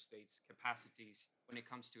 28 member states' capacities when it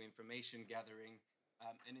comes to information gathering.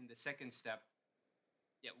 And in the second step,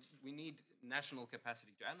 we need national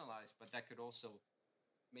capacity to analyze, but that could also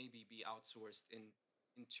maybe be outsourced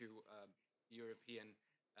into the European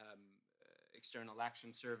External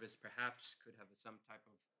Action Service. Perhaps could have some type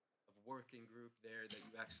of working group there that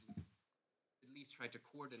you actually at least try to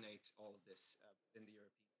coordinate all of this in the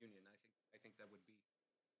European Union. I think that would be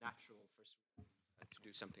natural for Sweden to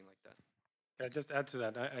do something like that. Can I just add to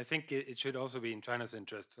that? I think it should also be in China's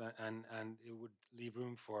interests, and it would leave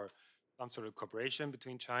room for some sort of cooperation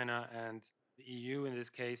between China and the EU in this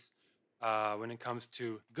case when it comes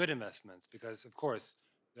to good investments, because of course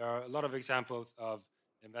there are a lot of examples of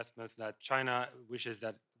investments that China wishes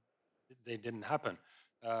that they didn't happen,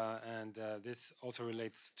 and this also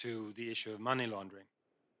relates to the issue of money laundering.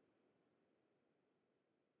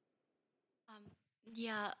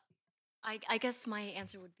 Yeah, I guess my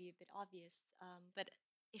answer would be a bit obvious, but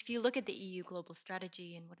if you look at the EU global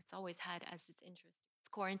strategy and what it's always had as its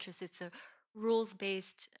core interest, it's a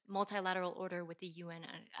rules-based multilateral order with the UN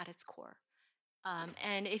at its core.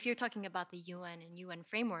 And if you're talking about the UN and UN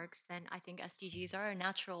frameworks, then I think SDGs are a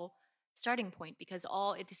natural starting point because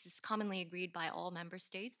this is commonly agreed by all member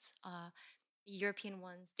states, European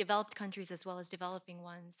ones, developed countries as well as developing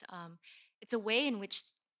ones. It's a way in which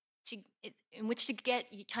to get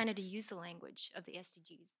China to use the language of the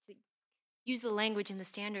SDGs, to use the language and the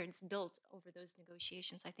standards built over those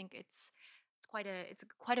negotiations. I think it's quite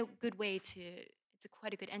a good way to it's a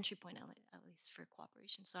quite a good entry point at least for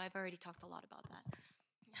cooperation. So I've already talked a lot about that.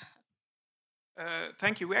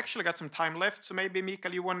 Thank you. We actually got some time left, so maybe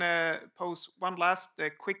Mikael, you want to pose one last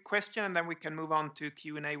quick question, and then we can move on to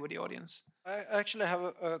Q&A with the audience. I actually have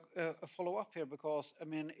a follow-up here because, I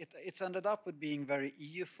mean, it's ended up with being very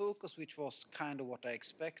EU-focused, which was kind of what I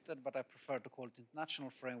expected, but I prefer to call it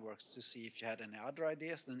international frameworks to see if you had any other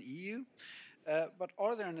ideas than EU. But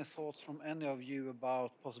are there any thoughts from any of you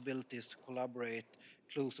about possibilities to collaborate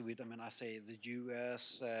closer with, I mean, I say the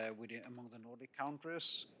US, among the Nordic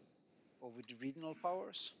countries, or with the regional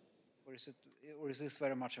powers? Or is this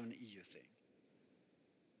very much of an EU thing?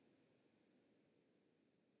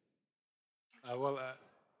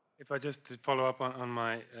 If I just follow up on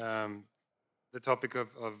my the topic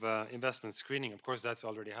of investment screening, of course that's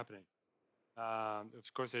already happening.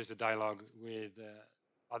 Of course, there's a dialogue with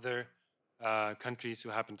other countries who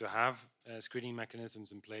happen to have screening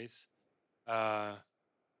mechanisms in place.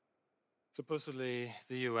 Supposedly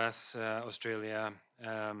the US, Australia,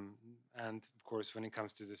 and of course when it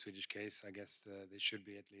comes to the Swedish case, I guess there should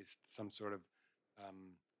be at least some sort of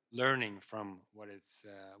learning from what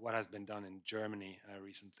has been done in Germany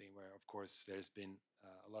recently, where of course there's been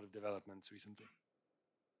a lot of developments recently.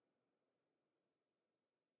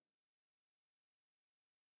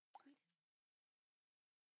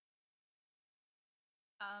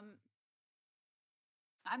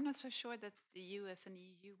 I'm not so sure that the US and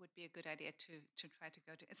EU would be a good idea to try to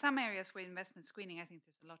go to. In some areas where investment screening, I think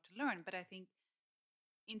there's a lot to learn, but I think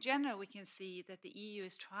in general, we can see that the EU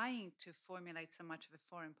is trying to formulate so much of a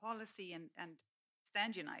foreign policy and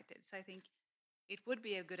stand united. So I think it would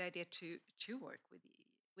be a good idea to work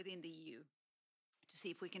within the EU to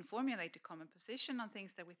see if we can formulate a common position on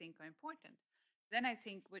things that we think are important. Then I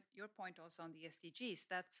think with your point also on the SDGs,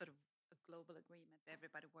 that's sort of a global agreement.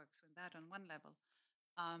 Everybody works with that on one level.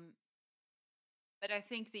 But I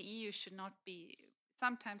think the EU should not be,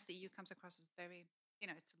 sometimes the EU comes across as very,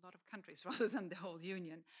 it's a lot of countries rather than the whole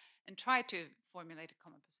union, and try to formulate a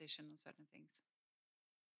common position on certain things.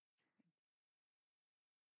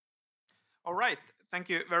 All right, thank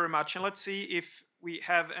you very much. And let's see if we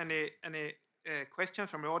have any questions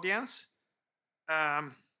from the audience.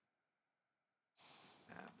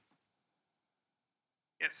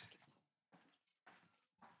 Yes.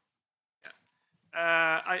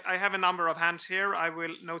 I have a number of hands here. I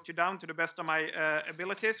will note you down to the best of my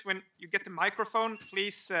abilities. When you get the microphone,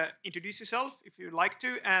 please introduce yourself if you'd like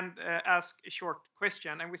to and ask a short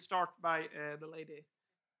question. And we start by the lady,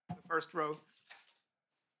 the first row.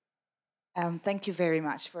 Thank you very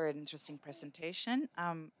much for an interesting presentation.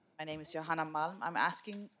 My name is Johanna Malm. I'm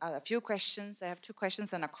asking a few questions. I have 2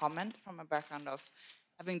 questions and a comment from a background of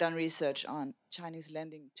having done research on Chinese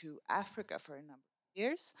lending to Africa for a number of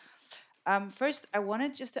years. First, I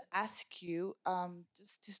wanted just to ask you,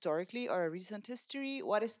 just historically or a recent history,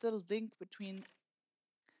 what is the link between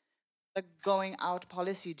the going out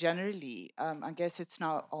policy generally? I guess it's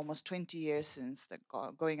now almost 20 years since the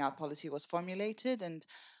going out policy was formulated, and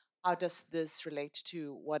how does this relate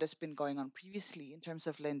to what has been going on previously in terms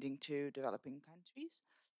of lending to developing countries?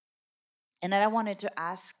 And then I wanted to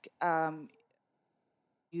ask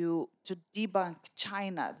you to debunk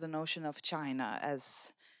China, the notion of China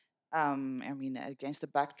as against the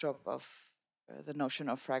backdrop of the notion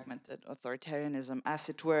of fragmented authoritarianism, as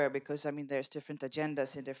it were, because, there's different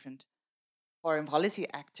agendas in different foreign policy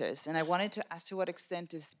actors. And I wanted to ask to what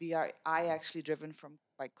extent is BRI actually driven from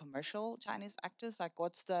quite commercial Chinese actors? Like,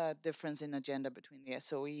 what's the difference in agenda between the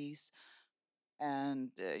SOEs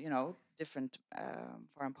and, different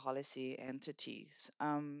foreign policy entities?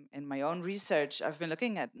 In my own research, I've been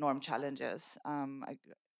looking at norm challenges,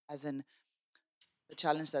 as in the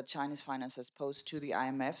challenge that Chinese finance has posed to the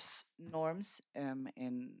IMF's norms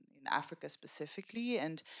in Africa specifically.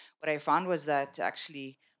 And what I found was that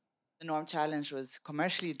actually the norm challenge was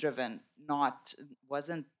commercially driven,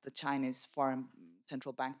 wasn't the Chinese foreign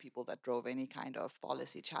central bank people that drove any kind of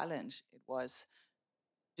policy challenge. It was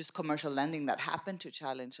just commercial lending that happened to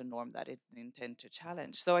challenge a norm that it intended to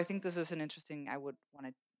challenge. So I think this is an interesting, I would want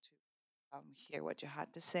to hear what you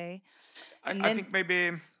had to say. I think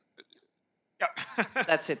maybe, yeah.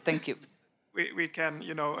 That's it. Thank you. We can,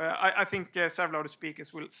 I think several of the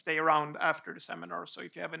speakers will stay around after the seminar. So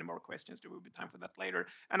if you have any more questions, there will be time for that later.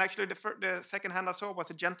 And actually, the second hand I saw was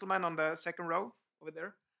a gentleman on the second row over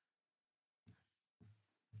there.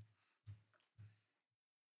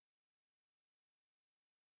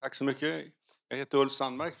 Tack så mycket. Jag heter Ulf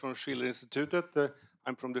Sandmark från Schiller-institutet.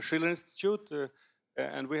 I'm from the Schiller Institute,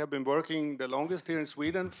 and we have been working the longest here in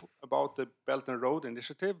Sweden about the Belt and Road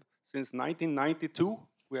Initiative. Since 1992,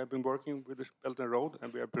 we have been working with the Belt and Road,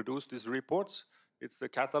 and we have produced these reports. It's the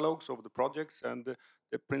catalogs of the projects and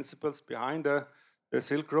the principles behind the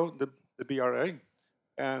Silk Road, the BRI.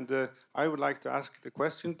 And I would like to ask the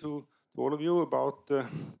question to all of you about,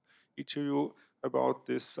 each of you, about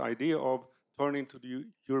this idea of turning to the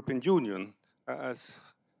European Union as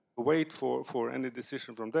a wait for any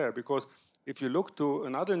decision from there. Because if you look to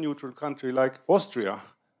another neutral country like Austria,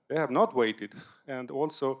 they have not waited. And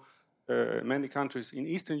also many countries in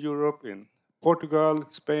Eastern Europe, in Portugal,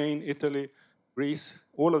 Spain, Italy, Greece,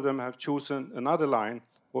 all of them have chosen another line.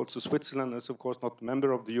 Also Switzerland is of course not a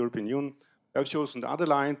member of the European Union. They have chosen the other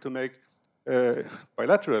line to make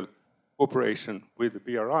bilateral cooperation with the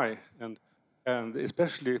BRI. And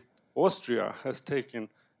especially Austria has taken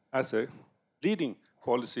as a leading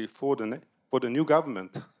policy for the new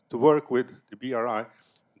government to work with the BRI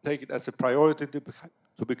and take it as a priority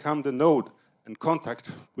to become the node and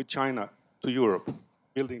contact with China to Europe,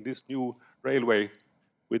 building this new railway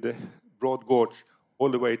with the broad gauge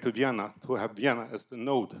all the way to Vienna, to have Vienna as the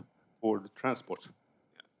node for the transport.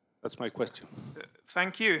 That's my question.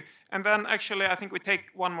 Thank you. And then actually, I think we take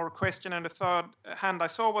one more question, and the third hand I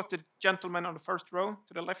saw was the gentleman on the first row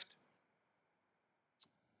to the left.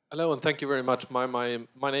 Hello, and thank you very much. My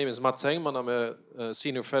name is Mats Engman. I'm a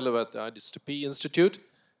senior fellow at the IDSTP Institute.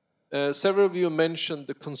 Several of you mentioned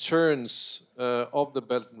the concerns of the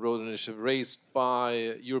Belt and Road Initiative raised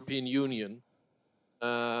by European Union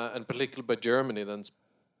and particularly by Germany. Then,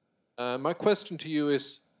 my question to you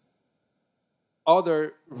is: are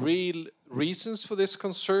there real reasons for this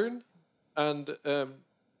concern? And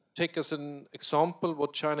take as an example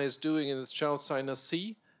what China is doing in the South China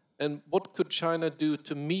Sea. And what could China do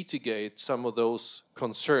to mitigate some of those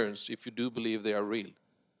concerns, if you do believe they are real?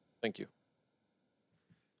 Thank you.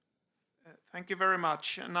 Thank you very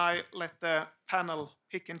much. And I let the panel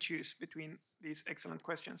pick and choose between these excellent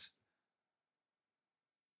questions.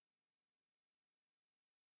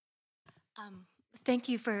 Thank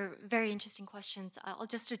you for very interesting questions. I'll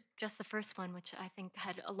just address the first one, which I think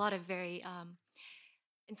had a lot of very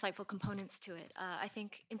insightful components to it. I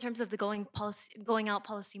think in terms of the going out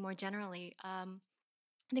policy more generally, I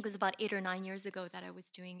think it was about 8 or 9 years ago that I was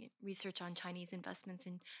doing research on Chinese investments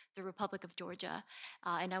in the Republic of Georgia,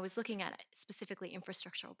 and I was looking at specifically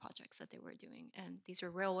infrastructural projects that they were doing, and these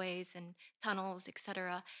were railways and tunnels,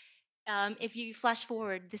 etc. If you flash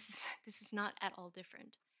forward, this is not at all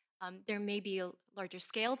different. There may be a larger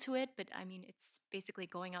scale to it, but I mean, it's basically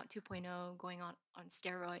going out 2.0, going on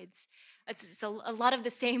steroids. It's a lot of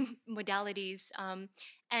the same modalities.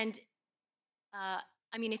 And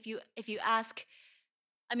I mean, if you ask,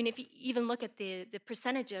 I mean, if you even look at the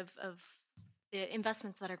percentage of the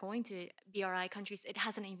investments that are going to BRI countries, it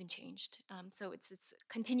hasn't even changed. So it's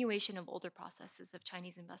a continuation of older processes of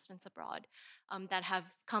Chinese investments abroad that have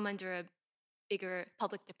come under a bigger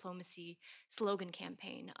public diplomacy slogan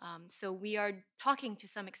campaign. So we are talking to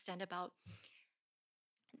some extent about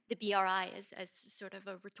the BRI as sort of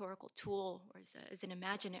a rhetorical tool or as an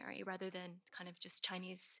imaginary rather than kind of just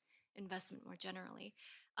Chinese investment more generally.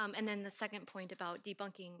 And then the second point about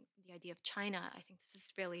debunking the idea of China, I think this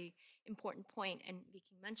is a really important point, and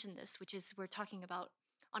Viking mentioned this, which is we're talking about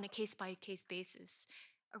on a case-by-case basis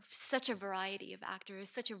of such a variety of actors,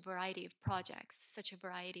 such a variety of projects, such a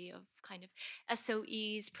variety of kind of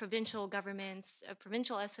SOEs, provincial governments,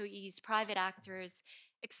 provincial SOEs, private actors,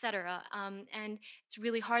 etc. And it's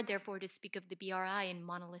really hard, therefore, to speak of the BRI in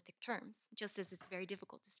monolithic terms, just as it's very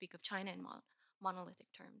difficult to speak of China in monolithic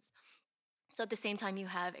terms. So at the same time, you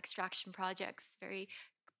have extraction projects, very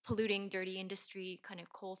polluting, dirty industry, kind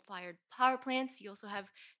of coal-fired power plants. You also have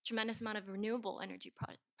tremendous amount of renewable energy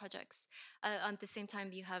projects. At the same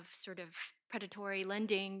time, you have sort of predatory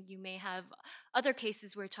lending. You may have other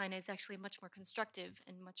cases where China is actually much more constructive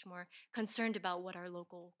and much more concerned about what are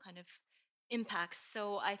local kind of impacts.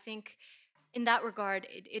 So I think in that regard,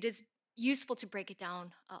 it is useful to break it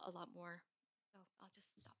down a lot more. So I'll just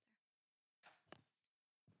stop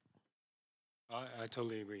there. I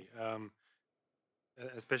totally agree.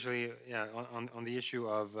 Especially, yeah, on the issue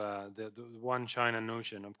of the one China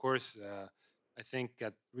notion. Of course, I think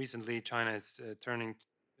that recently China is turning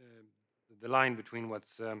the line between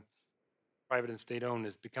what's private and state-owned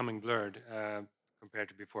is becoming blurred compared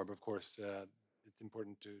to before. But of course, it's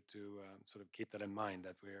important to sort of keep that in mind,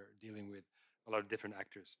 that we're dealing with a lot of different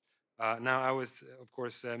actors. Now, I was, of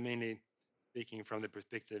course, mainly speaking from the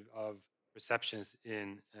perspective of perceptions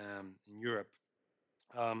in Europe.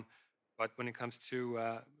 But when it comes to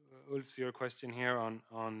Ulf's, your question here on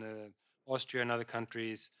Austria and other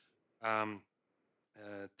countries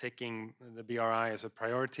taking the BRI as a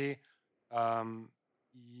priority,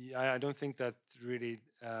 I don't think that really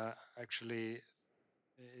actually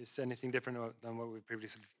is anything different than what we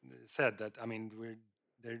previously said. That, I mean,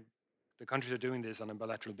 the countries are doing this on a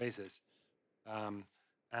bilateral basis.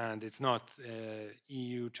 And it's not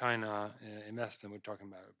EU-China investment we're talking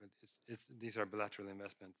about, but these are bilateral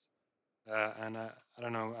investments. And I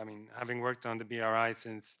don't know, I mean, having worked on the BRI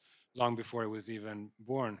since long before it was even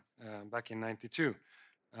born, back in '92,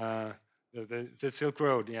 the Silk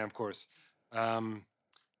Road, yeah, of course.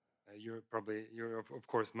 You're of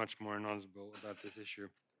course much more knowledgeable about this issue.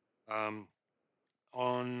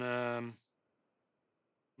 On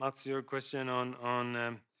Mats, your question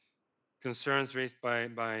on concerns raised by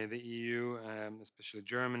the EU, especially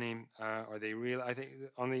Germany, are they real? I think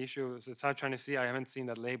on the issue of the South China Sea, I haven't seen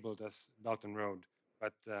that labeled as Belt and Road,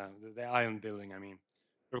 but the island building, I mean.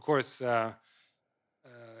 But of course,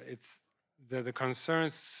 it's the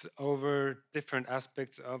concerns over different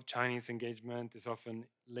aspects of Chinese engagement is often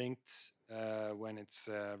linked when it's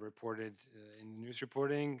reported in the news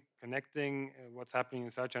reporting, connecting what's happening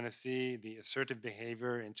in South China Sea, the assertive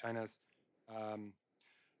behavior in China's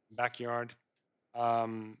backyard.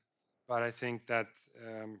 But I think that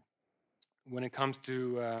when it comes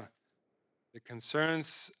to the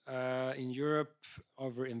concerns in Europe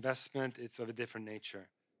over investment, it's of a different nature.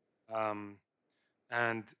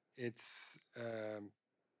 And it's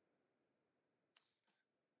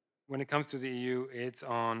when it comes to the EU, it's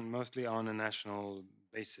mostly on a national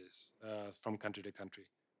basis from country to country.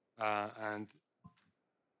 And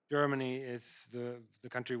Germany is the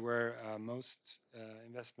country where most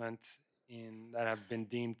investment that have been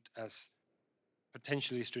deemed as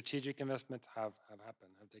potentially strategic investment have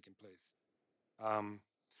taken place.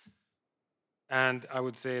 And I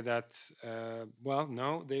would say that, well,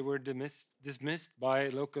 no, they were dismissed by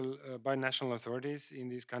by national authorities in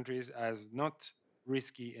these countries as not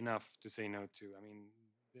risky enough to say no to. I mean,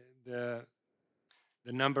 the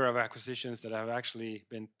number of acquisitions that have actually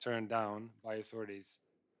been turned down by authorities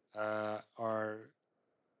are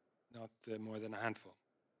not more than a handful,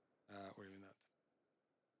 or even that.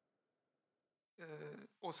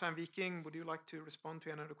 Åsa and Viking, would you like to respond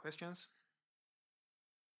to any of the questions?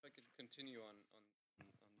 If I could continue on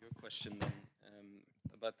your question then,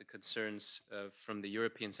 about the concerns from the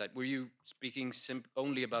European side. Were you speaking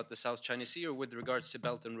only about the South China Sea, or with regards to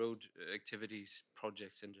Belt and Road activities,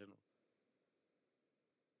 projects in general?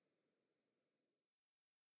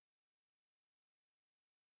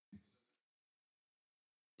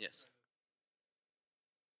 Yes.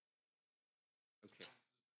 Okay.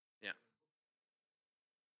 Yeah.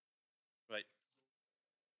 Right.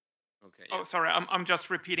 Okay. Yeah. Oh, sorry. I'm just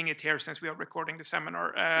repeating it here since we are recording the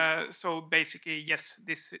seminar. So basically, yes,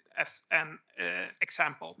 this as an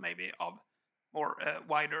example maybe of more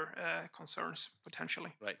wider concerns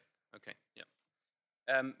potentially. Right. Okay. Yeah.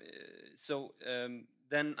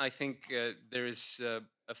 Then I think there is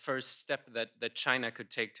a first step that China could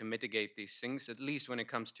take to mitigate these things, at least when it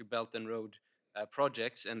comes to Belt and Road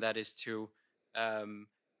projects, and that is to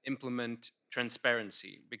implement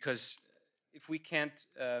transparency. Because if we can't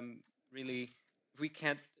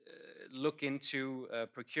look into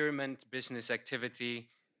procurement, business activity,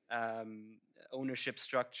 ownership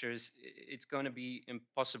structures, it's going to be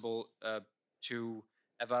impossible to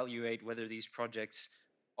evaluate whether these projects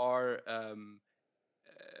are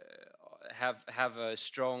have a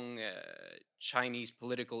strong Chinese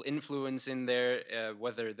political influence in there,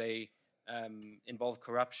 whether they involve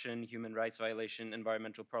corruption, human rights violation,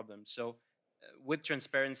 environmental problems. So with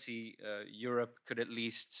transparency, Europe could at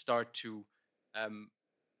least start to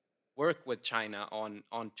work with China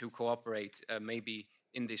on to cooperate maybe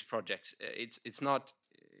in these projects. It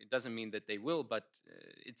doesn't mean that they will, but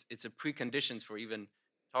it's a precondition for even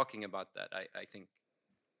talking about that, I think.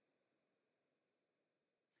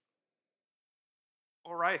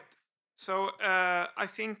 All right. So I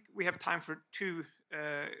think we have time for two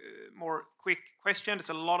more quick questions.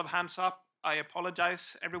 There's a lot of hands up. I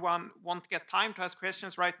apologize. Everyone won't get time to ask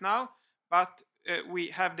questions right now, but we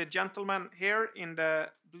have the gentleman here in the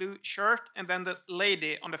blue shirt and then the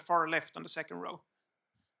lady on the far left on the second row.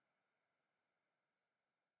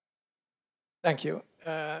 Thank you.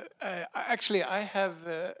 Actually, I have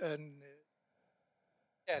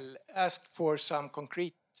asked for some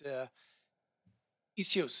concrete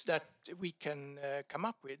issues that we can come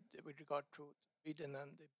up with regard to Sweden.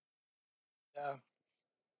 And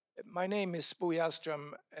my name is Bo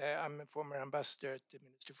Hellström. I'm a former ambassador at the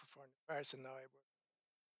Ministry for Foreign Affairs, and now I work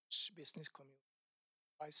as business community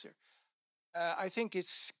advisor. I think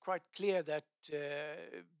it's quite clear that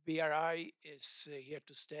BRI is here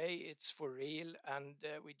to stay. It's for real, and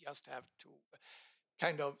we just have to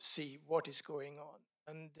kind of see what is going on.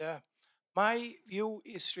 And my view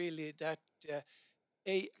is really that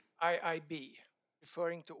AIIB,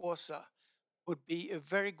 referring to Åsa, would be a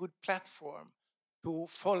very good platform to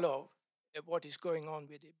follow what is going on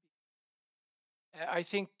with it. I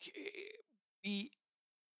think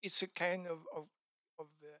it's a kind of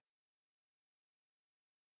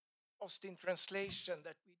lost in translation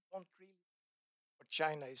that we don't really know what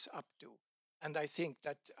China is up to. And I think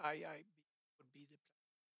that AIIB would be the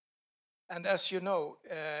plan. And as you know,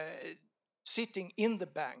 sitting in the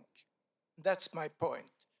bank, that's my point.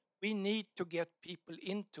 We need to get people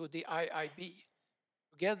into the AIIB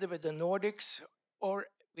together with the Nordics or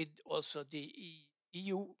with also the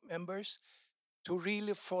EU members to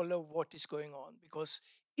really follow what is going on. Because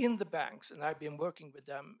in the banks, and I've been working with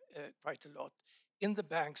them quite a lot, in the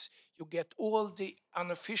banks, you get all the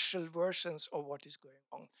unofficial versions of what is going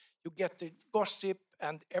on. You get the gossip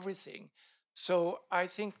and everything. So I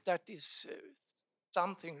think that is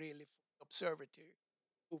something really for the Observatory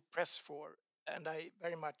to press for. And I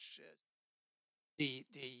very much the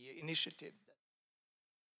initiative.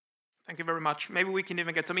 Thank you very much. Maybe we can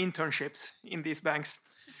even get some internships in these banks.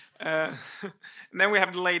 And then we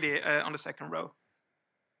have the lady on the second row.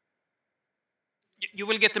 You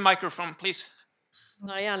will get the microphone, please.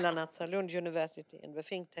 Marianne Lanatza, Lund University, and the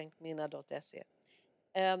think tank mina.se.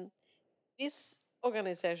 This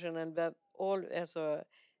organization and all as a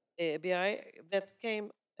BRI that came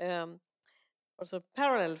also a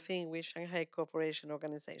parallel thing with Shanghai Cooperation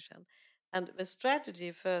Organization, and the strategy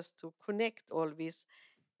first to connect all these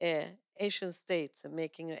Asian states and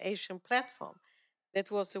making an Asian platform. That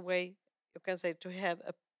was a way, you can say, to have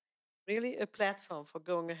really a platform for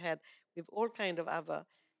going ahead with all kind of other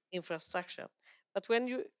infrastructure. But when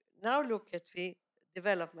you now look at the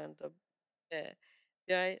development of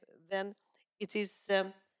BRI, then it is,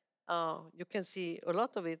 you can see a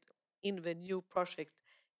lot of it in the new project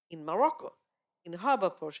in Morocco, in the harbor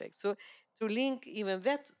project. So to link even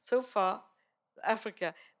that so far to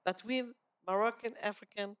Africa, but with Moroccan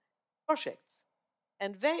African projects.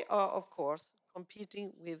 And they are, of course,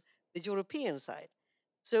 competing with the European side.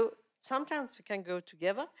 So sometimes you can go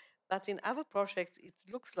together, but in other projects, it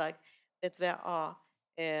looks like that there are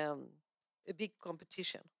a big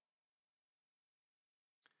competition.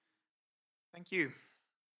 Thank you.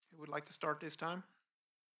 Who would like to start this time?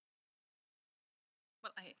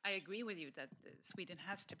 Well, I agree with you that Sweden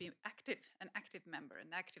has to be an active member,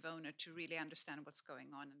 an active owner to really understand what's going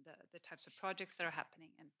on and the types of projects that are happening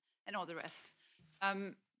and all the rest.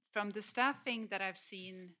 From the staffing that I've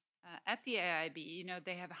seen at the AIIB,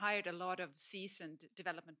 they have hired a lot of seasoned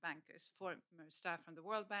development bankers, former staff from the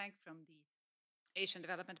World Bank, from the Asian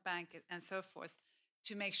Development Bank, and so forth,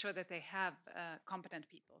 to make sure that they have competent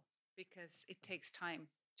people, because it takes time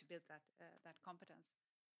to build that competence.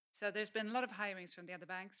 So there's been a lot of hirings from the other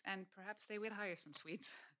banks, and perhaps they will hire some Swedes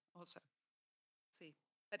also. See,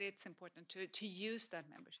 but it's important to use that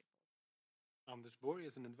membership. Anders Borg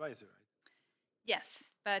is an advisor, right? Yes,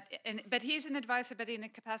 but he's an advisor, but in a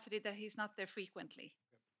capacity that he's not there frequently.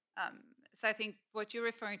 So I think what you're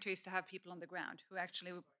referring to is to have people on the ground who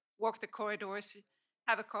actually walk the corridors,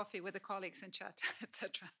 have a coffee with the colleagues and chat,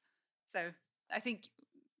 etc. So I think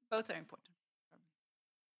both are important.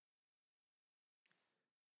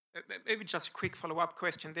 Maybe just a quick follow-up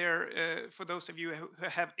question there. For those of you who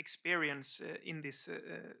have experience in this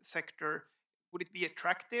sector, would it be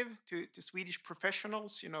attractive to Swedish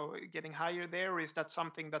professionals, getting hired there? Or is that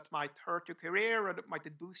something that might hurt your career, or might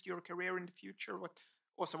it boost your career in the future?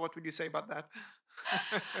 What would you say about that?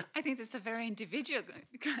 I think that's a very individual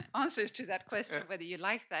answers to that question, whether you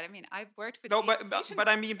like that. I mean, I've worked with... No, but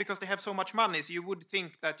I mean, because they have so much money, so you would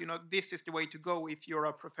think that, this is the way to go if you're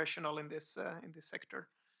a professional in this sector.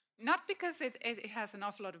 Not because it has an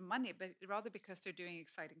awful lot of money, but rather because they're doing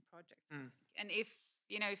exciting projects. And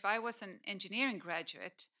if I was an engineering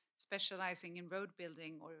graduate specializing in road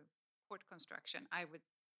building or port construction, I would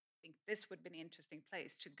think this would be an interesting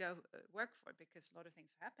place to go work for, because a lot of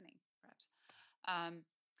things are happening, perhaps.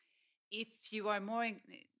 If you are more in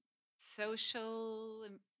social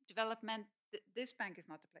development, this bank is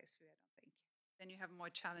not the place for you, I don't think. then you have more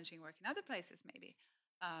challenging work in other places, maybe.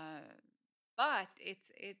 But it's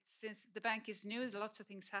since the bank is new, lots of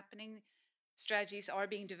things happening, strategies are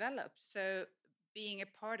being developed. So being a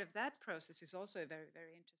part of that process is also a very,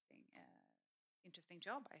 very interesting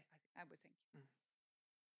job, I would think.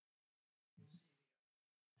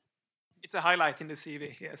 It's a highlight in the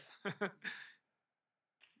CV, yes.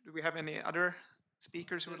 Do we have any other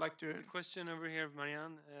speakers who would like to? A question over here,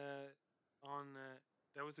 Marianne, on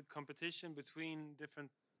there was a competition between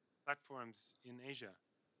different platforms in Asia.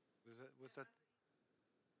 Was that?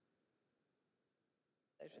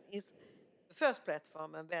 Is the first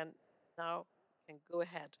platform, and then now can go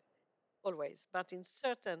ahead always, but in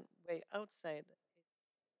certain way outside,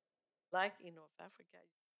 like in North Africa,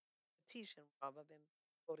 competition rather than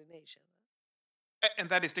coordination. And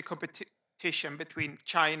that is the competition between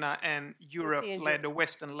China and Europe-led or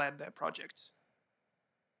Western-led projects.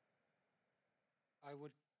 I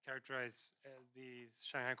would characterize the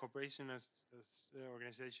Shanghai Cooperation as the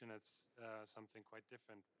organization as something quite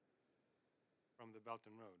different from the Belt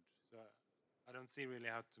and Road. So I don't see really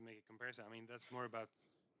how to make a comparison. I mean, that's more about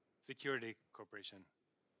security cooperation.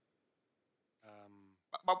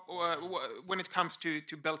 But when it comes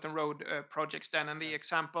to Belt and Road projects then, and the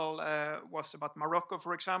example was about Morocco,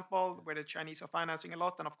 for example, where the Chinese are financing a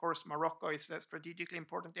lot, and of course Morocco is a strategically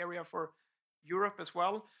important area for Europe as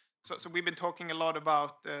well. So we've been talking a lot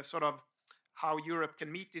about sort of how Europe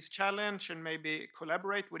can meet this challenge and maybe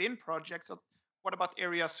collaborate within projects. So what about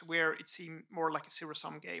areas where it seemed more like a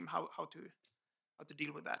zero-sum game? How to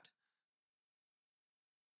deal with that?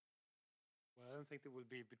 Well, I don't think it will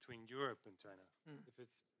be between Europe and China. If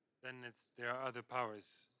it's then there are other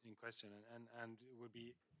powers in question, and it would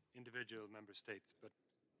be individual member states. But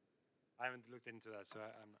I haven't looked into that, so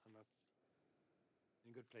I'm not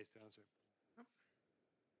in a good place to answer.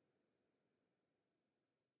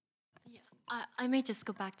 Yeah, I may just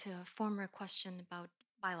go back to a former question about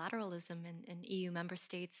bilateralism in EU member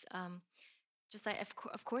states. Just that,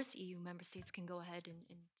 of course, EU member states can go ahead and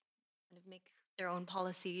kind of make their own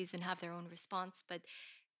policies and have their own response, but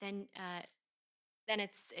then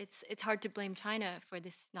it's hard to blame China for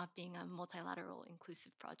this not being a multilateral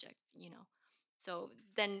inclusive project, you know. So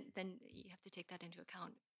then you have to take that into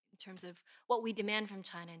account in terms of what we demand from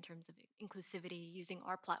China in terms of inclusivity, using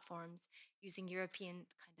our platforms, using European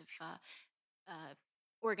kind of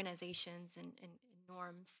organizations and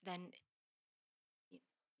norms. Then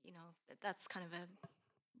you know that's kind of a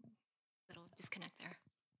little disconnect there.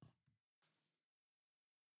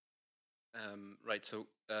 Right. So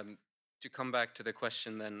to come back to the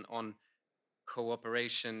question then on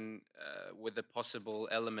cooperation with the possible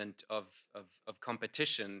element of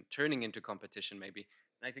competition turning into competition, maybe.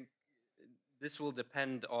 And I think this will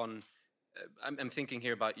depend on. I'm thinking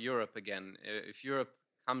here about Europe again. If Europe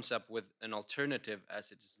comes up with an alternative,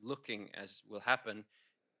 as it is looking as will happen,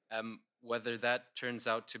 whether that turns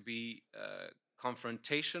out to be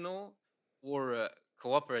confrontational or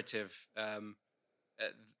cooperative.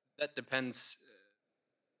 That depends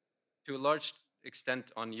to a large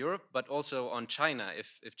extent on Europe, but also on China.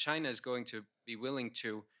 If China is going to be willing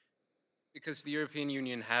to, because the European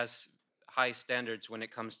Union has high standards when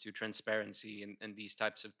it comes to transparency and these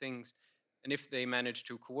types of things, and if they manage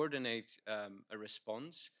to coordinate a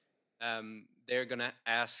response, they're going to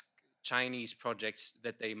ask Chinese projects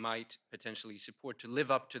that they might potentially support to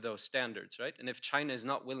live up to those standards, right? And if China is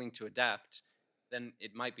not willing to adapt, then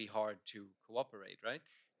it might be hard to cooperate, right?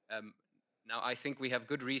 Now, I think we have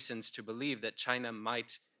good reasons to believe that China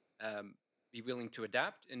might be willing to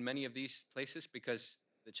adapt in many of these places because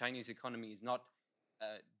the Chinese economy is not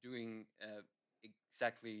doing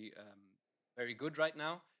exactly very good right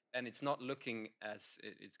now. And it's not looking as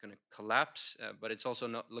it's going to collapse, but it's also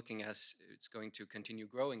not looking as it's going to continue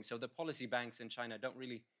growing. So the policy banks in China don't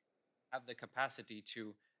really have the capacity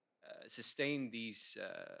to sustain these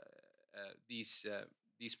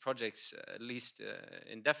projects at least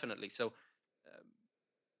indefinitely. So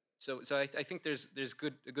I think there's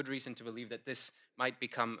a good reason to believe that this might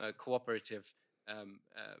become a cooperative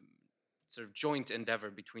sort of joint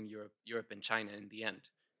endeavor between Europe and China in the end.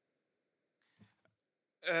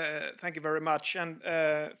 Thank you very much, and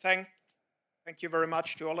thank you very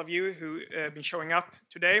much to all of you who have been showing up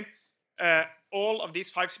today. All of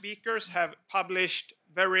these 5 speakers have published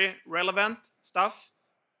very relevant stuff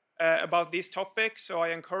about this topic, so I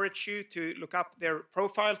encourage you to look up their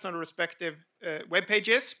profiles on the respective web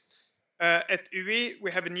pages. At UI,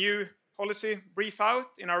 we have a new policy brief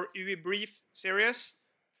out in our UI Brief series,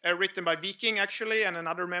 written by Viking, actually, and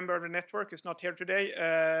another member of the network who's not here today,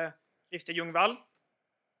 Mr. Jungvall,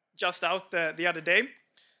 just out the other day,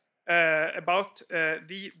 about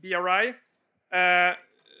the BRI.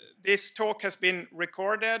 This talk has been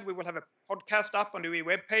recorded. We will have a podcast up on the UI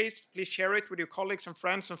webpage. Please share it with your colleagues and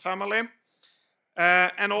friends and family.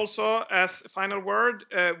 And also, as a final word,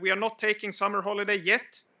 we are not taking summer holiday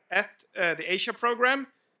yet at the Asia program.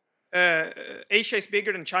 Asia is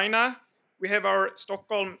bigger than China. We have our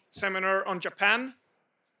Stockholm seminar on Japan,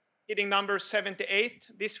 hitting number 78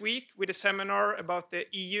 this week with a seminar about the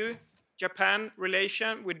EU-Japan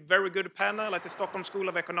relation with very good panel at the Stockholm School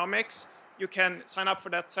of Economics. You can sign up for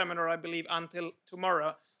that seminar, I believe, until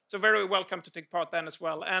tomorrow. So very welcome to take part then as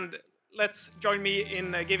well. And let's join me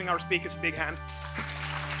in giving our speakers a big hand.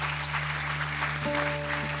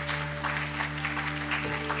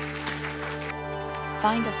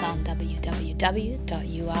 Find us on www.ui.se.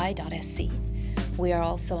 We are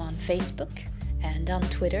also on Facebook and on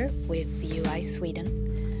Twitter with UI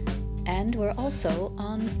Sweden. And we're also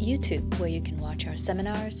on YouTube, where you can watch our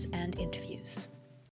seminars and interviews.